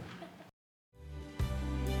 Thank you.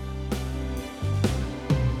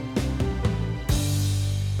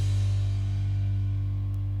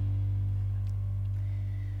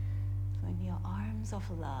 So in your arms of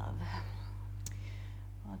love.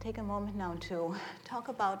 I'll take a moment now to talk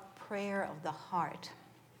about prayer of the heart.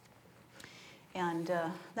 And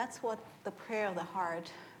that's what the prayer of the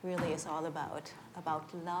heart really is all about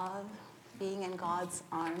love, being in God's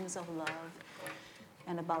arms of love,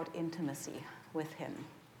 and about intimacy with Him.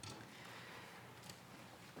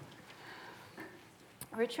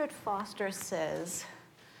 Richard Foster says,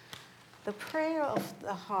 the prayer of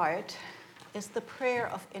the heart is the prayer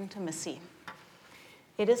of intimacy.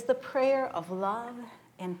 It is the prayer of love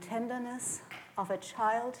and tenderness of a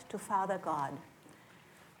child to Father God.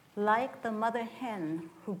 Like the mother hen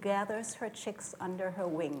who gathers her chicks under her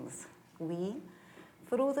wings, we,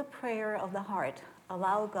 through the prayer of the heart,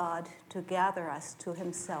 allow God to gather us to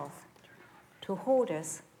Himself, to hold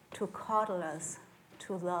us, to coddle us,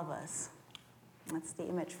 to love us. That's the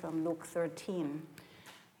image from Luke 13.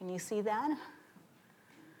 Can you see that?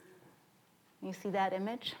 You see that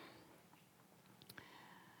image?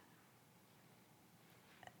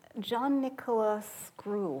 John Nicholas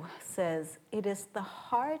Grew says, it is the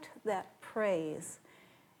heart that prays.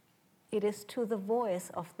 It is to the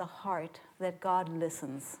voice of the heart that God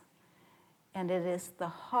listens. And it is the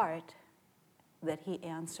heart that He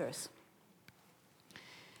answers.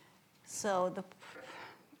 So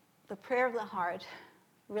the prayer of the heart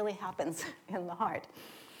really happens in the heart.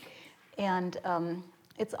 And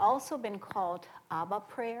it's also been called Abba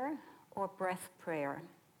prayer or breath prayer.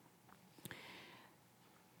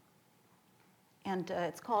 And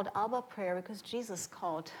it's called Abba prayer because Jesus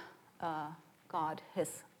called God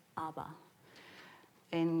His Abba.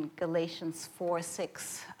 In Galatians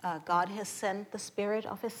 4:6, God has sent the Spirit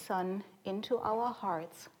of His Son into our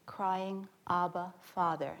hearts, crying, Abba,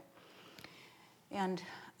 Father. And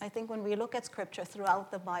I think when we look at Scripture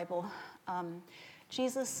throughout the Bible,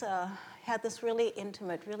 Jesus had this really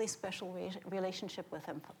intimate, really special relationship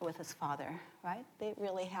with His Father, right? They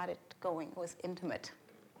really had it going. It was intimate.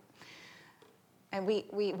 And we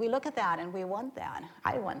look at that and we want that.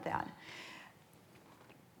 I want that.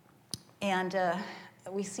 And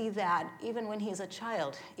we see that even when he's a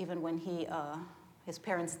child, even when his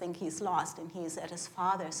parents think he's lost and he's at his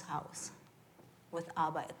father's house with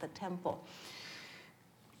Abba at the temple.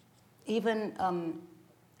 Even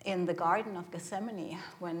in the Garden of Gethsemane,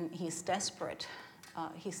 when he's desperate,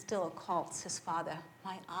 he still calls his father,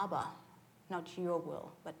 my Abba, not your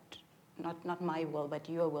will, but not my will, but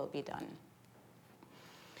your will be done.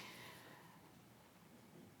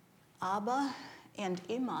 Abba and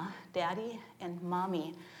Ima, daddy and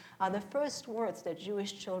mommy, are the first words that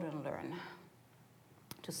Jewish children learn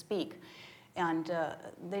to speak. And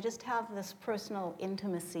they just have this personal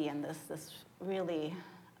intimacy and this really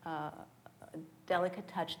delicate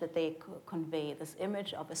touch that they convey, this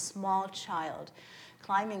image of a small child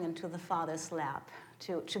climbing into the father's lap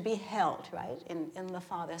to be held, right, in the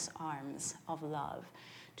father's arms of love,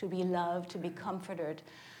 to be loved, to be comforted,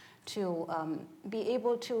 to be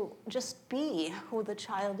able to just be who the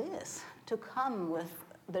child is, to come with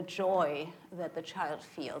the joy that the child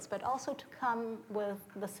feels, but also to come with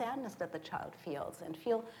the sadness that the child feels and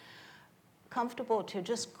feel comfortable to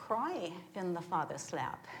just cry in the father's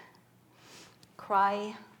lap,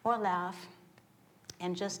 cry or laugh,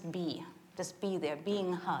 and just be there,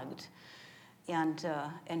 being hugged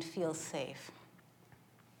and feel safe.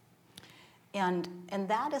 And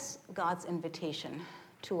that is God's invitation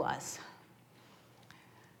to us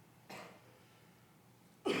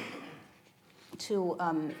to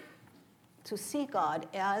see God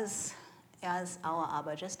as our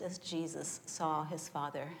Abba, just as Jesus saw his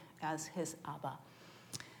Father as his Abba.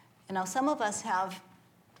 And now some of us have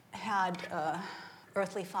had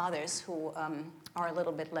earthly fathers who are a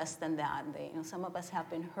little bit less than that. Some of us have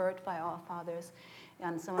been hurt by our fathers,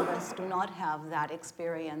 and some of us do not have that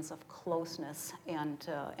experience of closeness and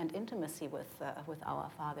intimacy with our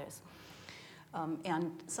fathers.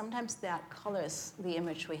 And sometimes that colors the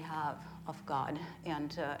image we have of God,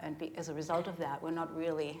 and as a result of that, we're not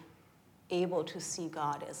really able to see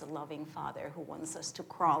God as a loving father who wants us to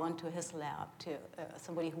crawl into his lap, to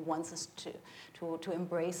somebody who wants us to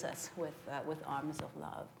embrace us with arms of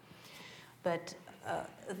love. But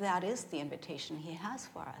that is the invitation he has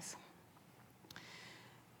for us.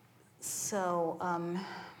 So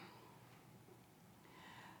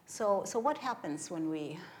what happens when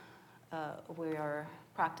we are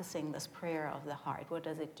practicing this prayer of the heart? What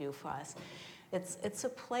does it do for us? It's a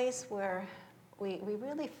place where we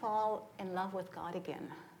really fall in love with God again.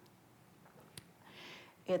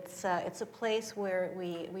 It's a place where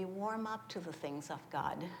we warm up to the things of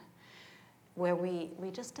God, where we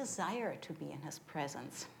just desire to be in his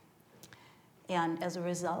presence. And as a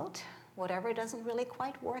result, whatever doesn't really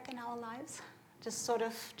quite work in our lives just sort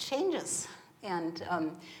of changes. And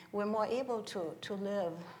we're more able to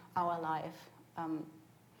live our life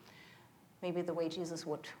maybe the way Jesus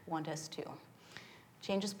would want us to.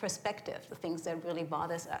 Changes perspective. The things that really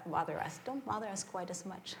bother us don't bother us quite as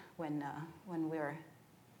much when we're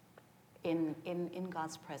in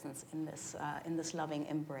God's presence, in this loving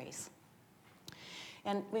embrace.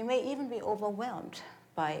 And we may even be overwhelmed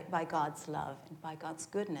by God's love and by God's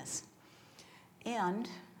goodness. And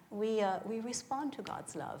we respond to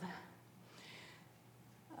God's love.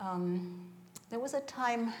 There was a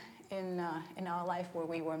time in our life where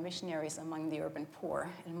we were missionaries among the urban poor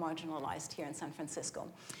and marginalized here in San Francisco.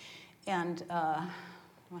 And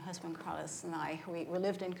my husband Carlos and I, we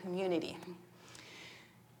lived in community.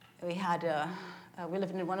 We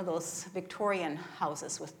lived in one of those Victorian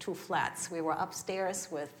houses with 2 flats. We were upstairs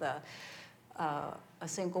with a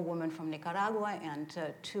single woman from Nicaragua and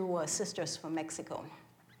 2 sisters from Mexico.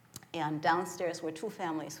 And downstairs were 2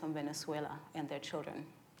 families from Venezuela and their children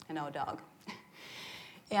and our dog.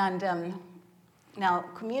 And now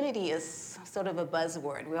community is sort of a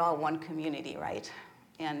buzzword. We all want community, right?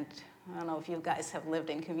 And I don't know if you guys have lived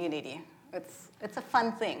in community. It's a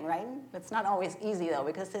fun thing, right? It's not always easy, though,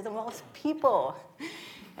 because there's most people.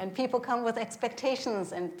 And people come with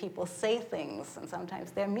expectations, and people say things, and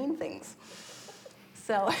sometimes they're mean things.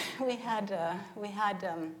 So we had a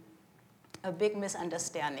big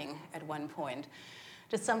misunderstanding at one point.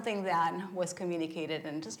 Just something that was communicated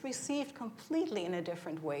and just received completely in a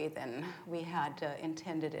different way than we had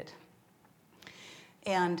intended it.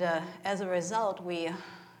 And as a result, we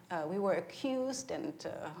were accused, and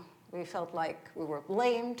we felt like we were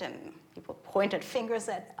blamed, and people pointed fingers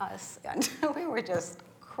at us, and we were just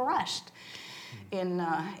crushed in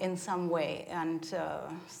some way. And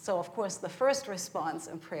so, of course, the first response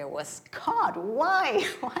in prayer was, God, why?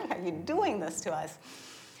 Why are you doing this to us?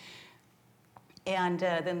 And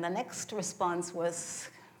then the next response was,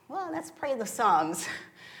 well, let's pray the Psalms.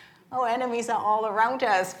 Our enemies are all around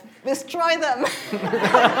us. Destroy them.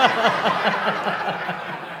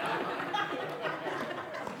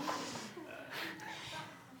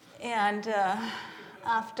 And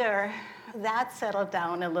after that settled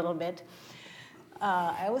down a little bit,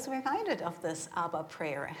 I was reminded of this Abba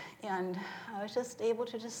prayer. And I was just able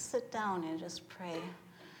to just sit down and just pray,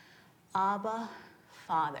 Abba,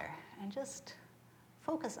 Father, and just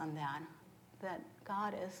focus on that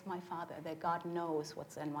God is my Father, that God knows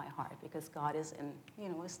what's in my heart, because God is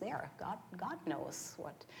is there. God knows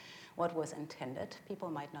what was intended. People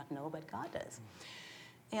might not know, but God does.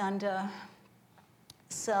 And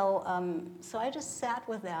so I just sat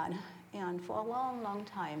with that, and for a long, long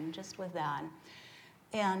time, just with that.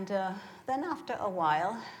 And then after a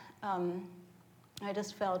while, I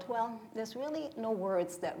just felt, well, there's really no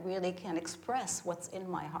words that really can express what's in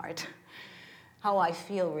my heart, how I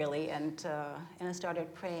feel really, and I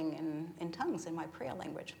started praying in tongues, in my prayer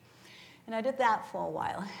language. And I did that for a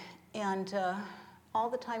while, and all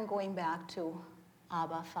the time going back to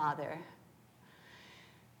Abba, Father,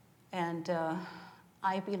 and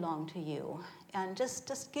I belong to you, and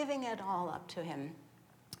just giving it all up to him.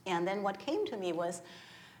 And then what came to me was,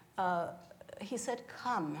 he said,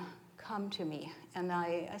 come to me. And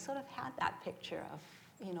I sort of had that picture of,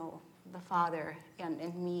 the Father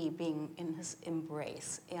and me being in his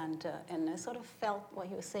embrace. And I sort of felt what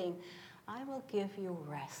he was saying, I will give you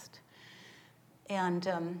rest. And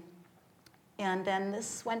then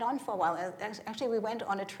this went on for a while. Actually, we went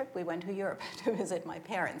on a trip. We went to Europe to visit my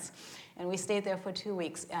parents. And we stayed there for 2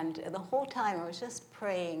 weeks. And the whole time I was just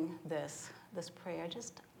praying this prayer,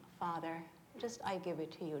 just, Father, just I give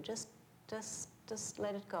it to you. Just just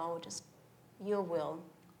let it go. Just your will,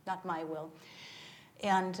 not my will.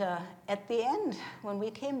 And at the end, when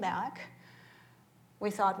we came back,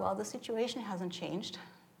 we thought, well, the situation hasn't changed.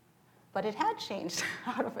 But it had changed.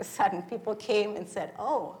 Out of a sudden, people came and said,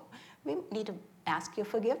 oh, we need to ask you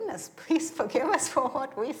forgiveness. Please forgive us for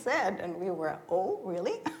what we said. And we were, oh,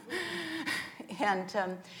 really? And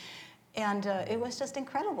it was just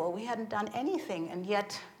incredible. We hadn't done anything, and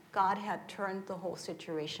yet God had turned the whole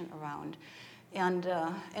situation around. And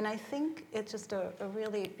I think it's just a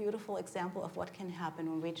really beautiful example of what can happen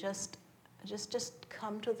when we just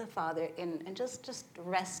come to the Father and just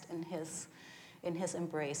rest in His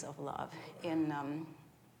embrace of love,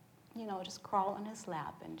 just crawl on His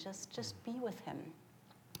lap and just be with Him.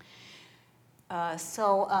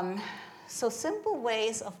 So simple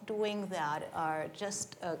ways of doing that are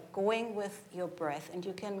just going with your breath, and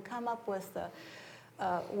you can come up with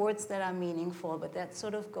words that are meaningful, but that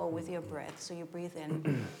sort of go with your breath. So you breathe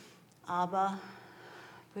in, Abba,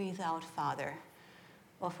 breathe out, Father.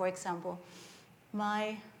 Or for example,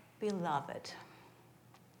 my beloved,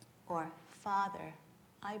 or Father,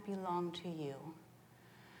 I belong to you.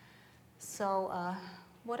 So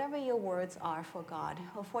whatever your words are for God,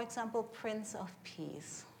 or for example, Prince of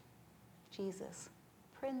Peace. Jesus,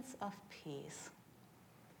 Prince of Peace.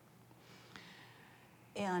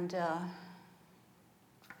 And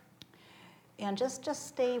just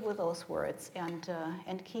stay with those words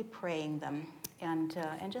and keep praying them and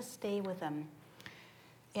just stay with them.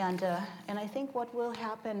 And I think what will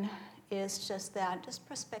happen is just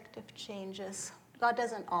perspective changes. God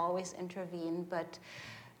doesn't always intervene, but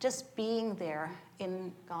just being there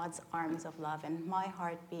in God's arms of love and my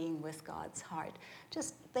heart being with God's heart,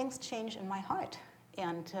 just things change in my heart.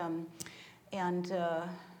 And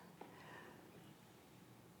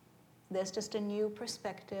there's just a new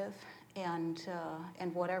perspective, and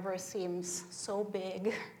whatever seems so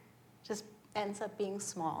big just ends up being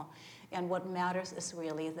small. And what matters is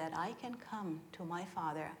really that I can come to my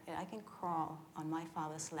Father, and I can crawl on my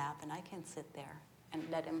Father's lap, and I can sit there and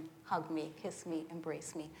let Him hug me, kiss me,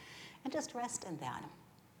 embrace me, and just rest in that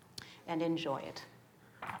and enjoy it.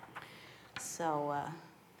 So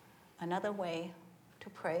another way to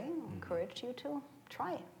pray, I encourage you to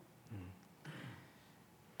try.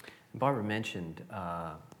 Barbara mentioned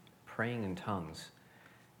praying in tongues,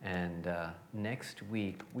 and next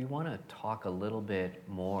week we want to talk a little bit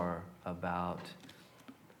more about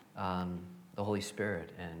the Holy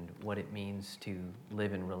Spirit and what it means to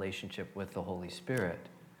live in relationship with the Holy Spirit.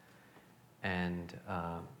 And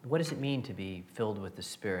what does it mean to be filled with the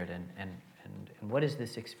Spirit? And what is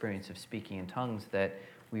this experience of speaking in tongues that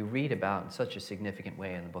we read about in such a significant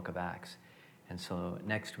way in the book of Acts? And so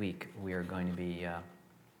next week we are going to be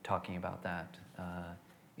talking about that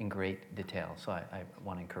in great detail. So I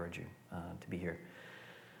want to encourage you to be here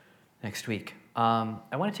next week.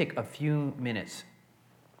 I want to take a few minutes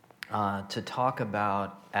to talk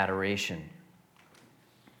about adoration.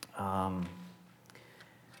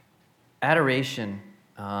 Adoration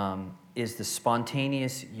is the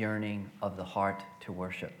spontaneous yearning of the heart to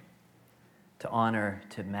worship, to honor,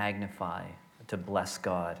 to magnify, to bless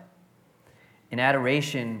God. In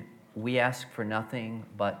adoration, we ask for nothing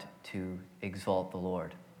but to exalt the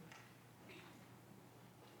Lord.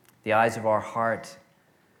 The eyes of our heart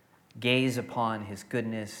gaze upon His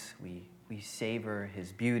goodness. We savor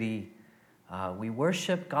His beauty. We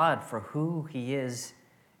worship God for who He is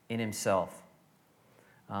in Himself.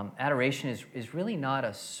 Adoration is really not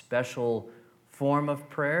a special form of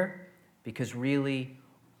prayer, because really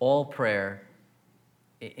all prayer,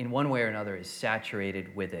 in one way or another, is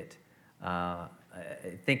saturated with it. I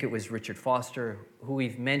think it was Richard Foster, who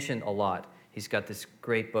we've mentioned a lot. He's got this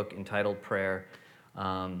great book entitled Prayer,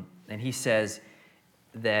 and he says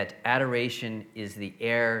that adoration is the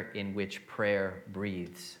air in which prayer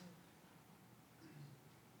breathes.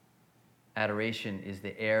 Adoration is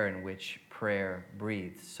the air in which prayer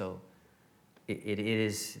breathes. So it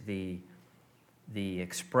is the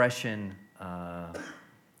expression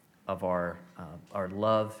of our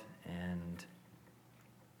love and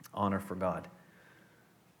honor for God.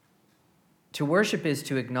 To worship is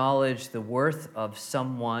to acknowledge the worth of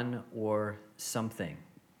someone or something.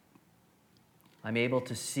 I'm able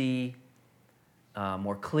to see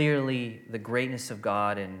more clearly the greatness of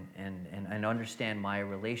God and understand my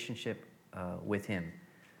relationship with Him.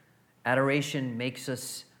 Adoration makes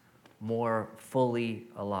us more fully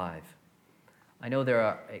alive. I know there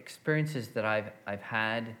are experiences that I've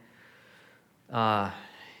had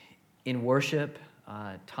in worship,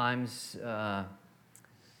 times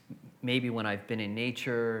maybe when I've been in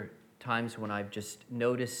nature, times when I've just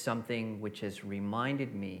noticed something which has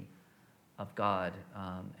reminded me of God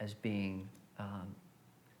as being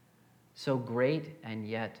so great and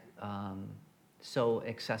yet so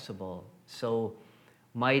accessible, so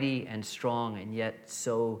mighty and strong and yet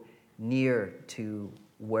so near to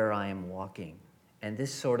where I am walking. And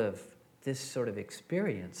this sort of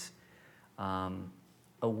experience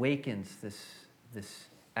awakens this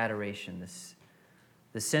adoration,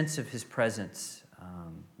 the sense of his presence,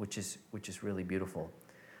 which is really beautiful.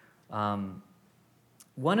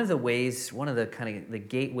 One of the kind of the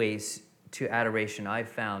gateways to adoration I've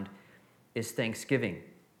found is Thanksgiving.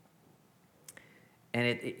 And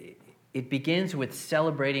it begins with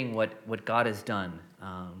celebrating what God has done.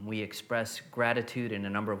 We express gratitude in a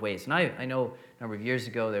number of ways. And I know a number of years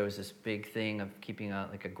ago there was this big thing of keeping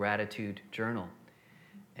a gratitude journal.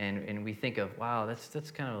 And we think of, wow,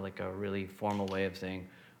 that's kind of like a really formal way of saying,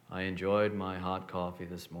 I enjoyed my hot coffee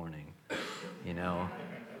this morning. You know,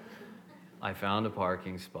 I found a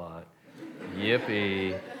parking spot.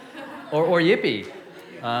 Yippee. Or yippee.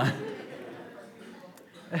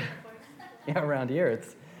 Yeah, around here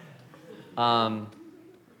it's...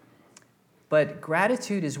 but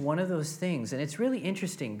gratitude is one of those things, and it's really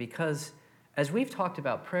interesting because as we've talked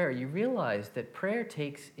about prayer, you realize that prayer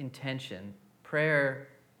takes intention. Prayer,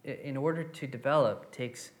 in order to develop,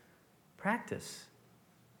 takes practice.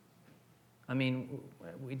 I mean,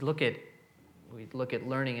 we'd look at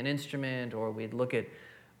learning an instrument, or we'd look at,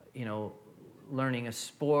 learning a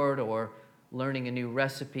sport or learning a new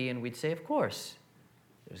recipe, and we'd say, of course,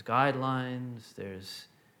 there's guidelines, there's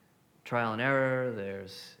trial and error,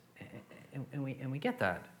 and we get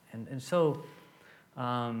that. And so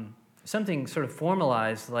something sort of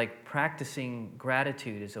formalized like practicing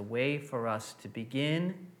gratitude is a way for us to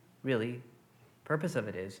begin, really, purpose of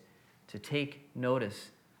it is to take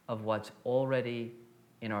notice of what's already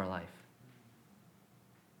in our life.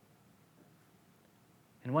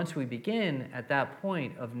 And once we begin at that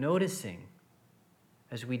point of noticing,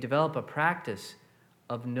 as we develop a practice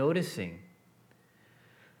of noticing,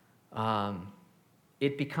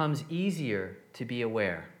 it becomes easier to be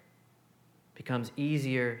aware. Becomes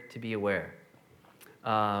easier to be aware.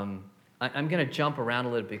 I'm going to jump around a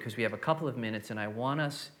little bit because we have a couple of minutes, and I want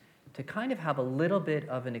us to kind of have a little bit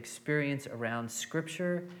of an experience around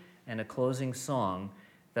Scripture and a closing song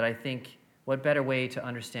that I think, what better way to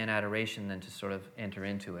understand adoration than to sort of enter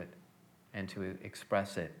into it and to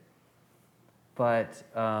express it. But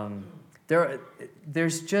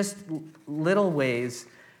there's just little ways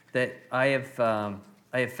that I have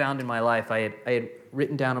found in my life. I had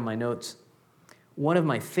written down on my notes, one of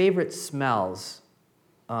my favorite smells,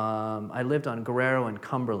 I lived on Guerrero and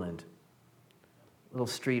Cumberland, little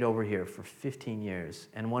street over here for 15 years,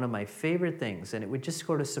 and one of my favorite things, and it would just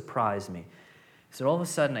sort of surprise me, so all of a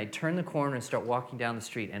sudden I'd turn the corner and start walking down the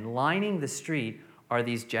street, and lining the street are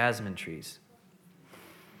these jasmine trees.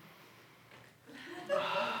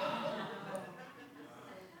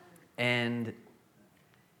 And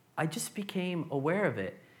I just became aware of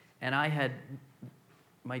it. And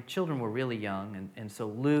my children were really young, and so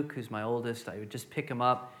Luke, who's my oldest, I would just pick him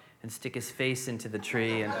up and stick his face into the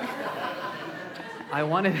tree, and I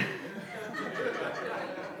wanted...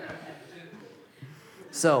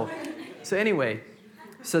 So anyway,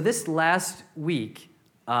 this last week,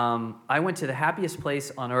 I went to the happiest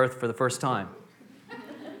place on earth for the first time.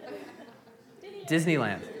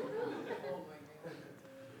 Disneyland.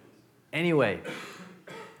 Anyway,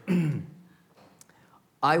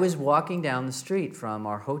 I was walking down the street from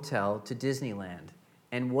our hotel to Disneyland,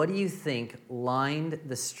 and what do you think lined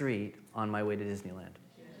the street on my way to Disneyland?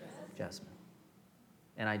 Jasmine.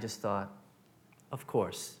 And I just thought, of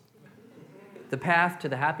course. The path to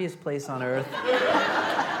the happiest place on earth.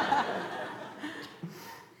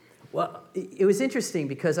 Well, it was interesting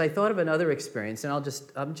because I thought of another experience, and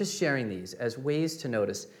I'm just sharing these as ways to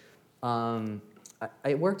notice.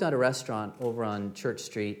 I worked at a restaurant over on Church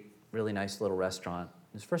Street, really nice little restaurant.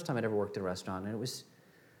 It was the first time I'd ever worked at a restaurant, and it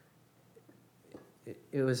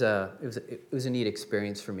was a neat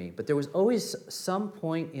experience for me. But there was always some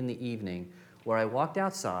point in the evening where I walked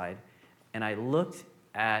outside and I looked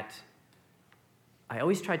at. I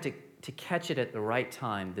always tried to catch it at the right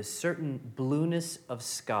time. This certain blueness of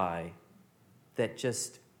sky that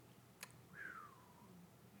just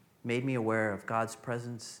made me aware of God's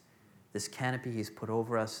presence. This canopy He's put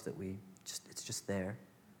over us that it's just there.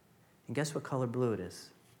 And guess what color blue it is?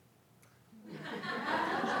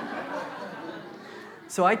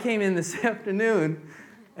 So I came in this afternoon,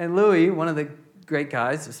 and Louis, one of the great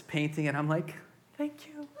guys, was painting it. I'm like, thank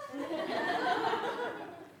you.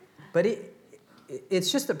 But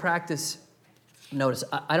it's just a practice. Notice,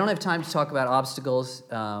 I don't have time to talk about obstacles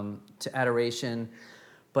to adoration,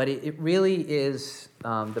 But it really is,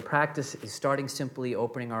 the practice is starting simply,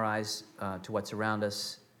 opening our eyes to what's around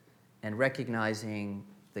us and recognizing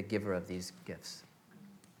the giver of these gifts.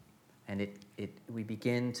 And we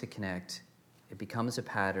begin to connect. It becomes a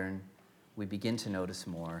pattern. We begin to notice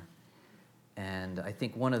more. And I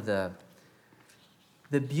think one of the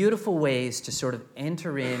beautiful ways to sort of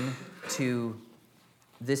enter into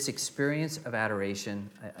this experience of adoration,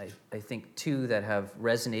 I think two that have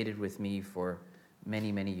resonated with me for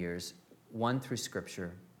many, many years. One through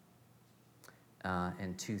Scripture,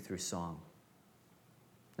 and two through song.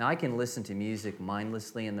 Now, I can listen to music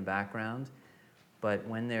mindlessly in the background, but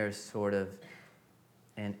when there's sort of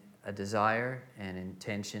a desire and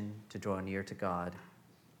intention to draw near to God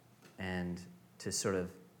and to sort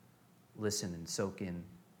of listen and soak in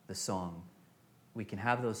the song, we can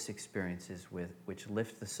have those experiences which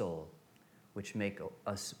lift the soul, which make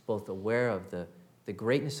us both aware of the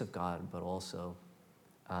greatness of God, but also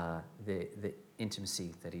the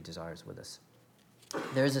intimacy that he desires with us.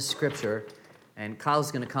 There's a scripture, and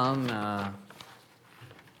Kyle's going to come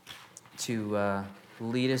to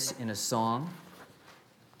lead us in a song.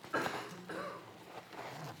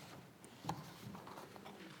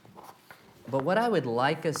 But what I would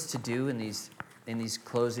like us to do in these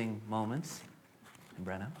closing moments, and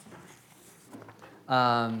Brenna,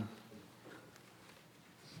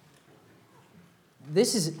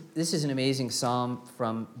 this is an amazing psalm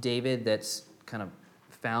from David that's kind of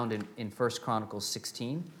found in 1 Chronicles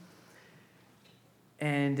 16.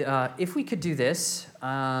 And if we could do this,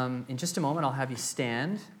 in just a moment I'll have you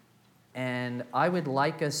stand, and I would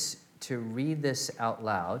like us to read this out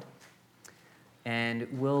loud. And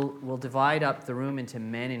we'll divide up the room into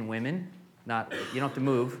men and women. You don't have to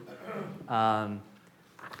move.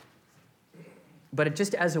 But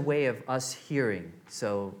just as a way of us hearing.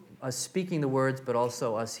 So us speaking the words, but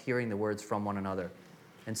also us hearing the words from one another.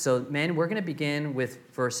 And so, men, we're going to begin with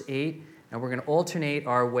verse 8, and we're going to alternate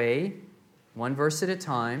our way, one verse at a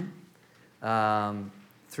time,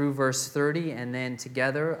 through verse 30, and then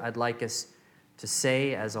together I'd like us to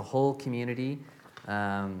say as a whole community,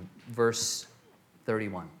 verse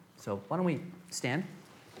 31. So why don't we stand?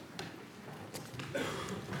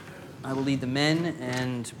 I will lead the men,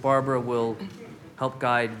 and Barbara will help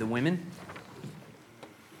guide the women.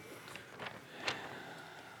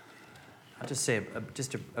 I'll just say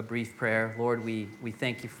a brief prayer. Lord, we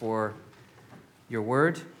thank you for your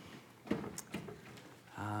word.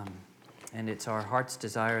 And it's our heart's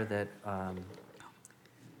desire that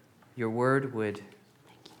your word would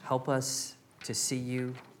help us to see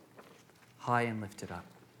you high and lifted up.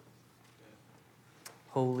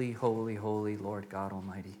 Holy, holy, holy Lord God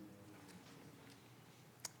Almighty.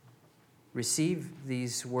 Receive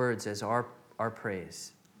these words as our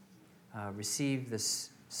praise. Receive this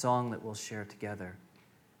song that we'll share together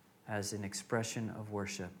as an expression of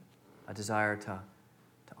worship, a desire to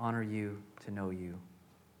honor you, to know you,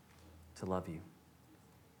 to love you.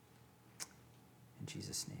 In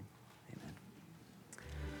Jesus' name, amen.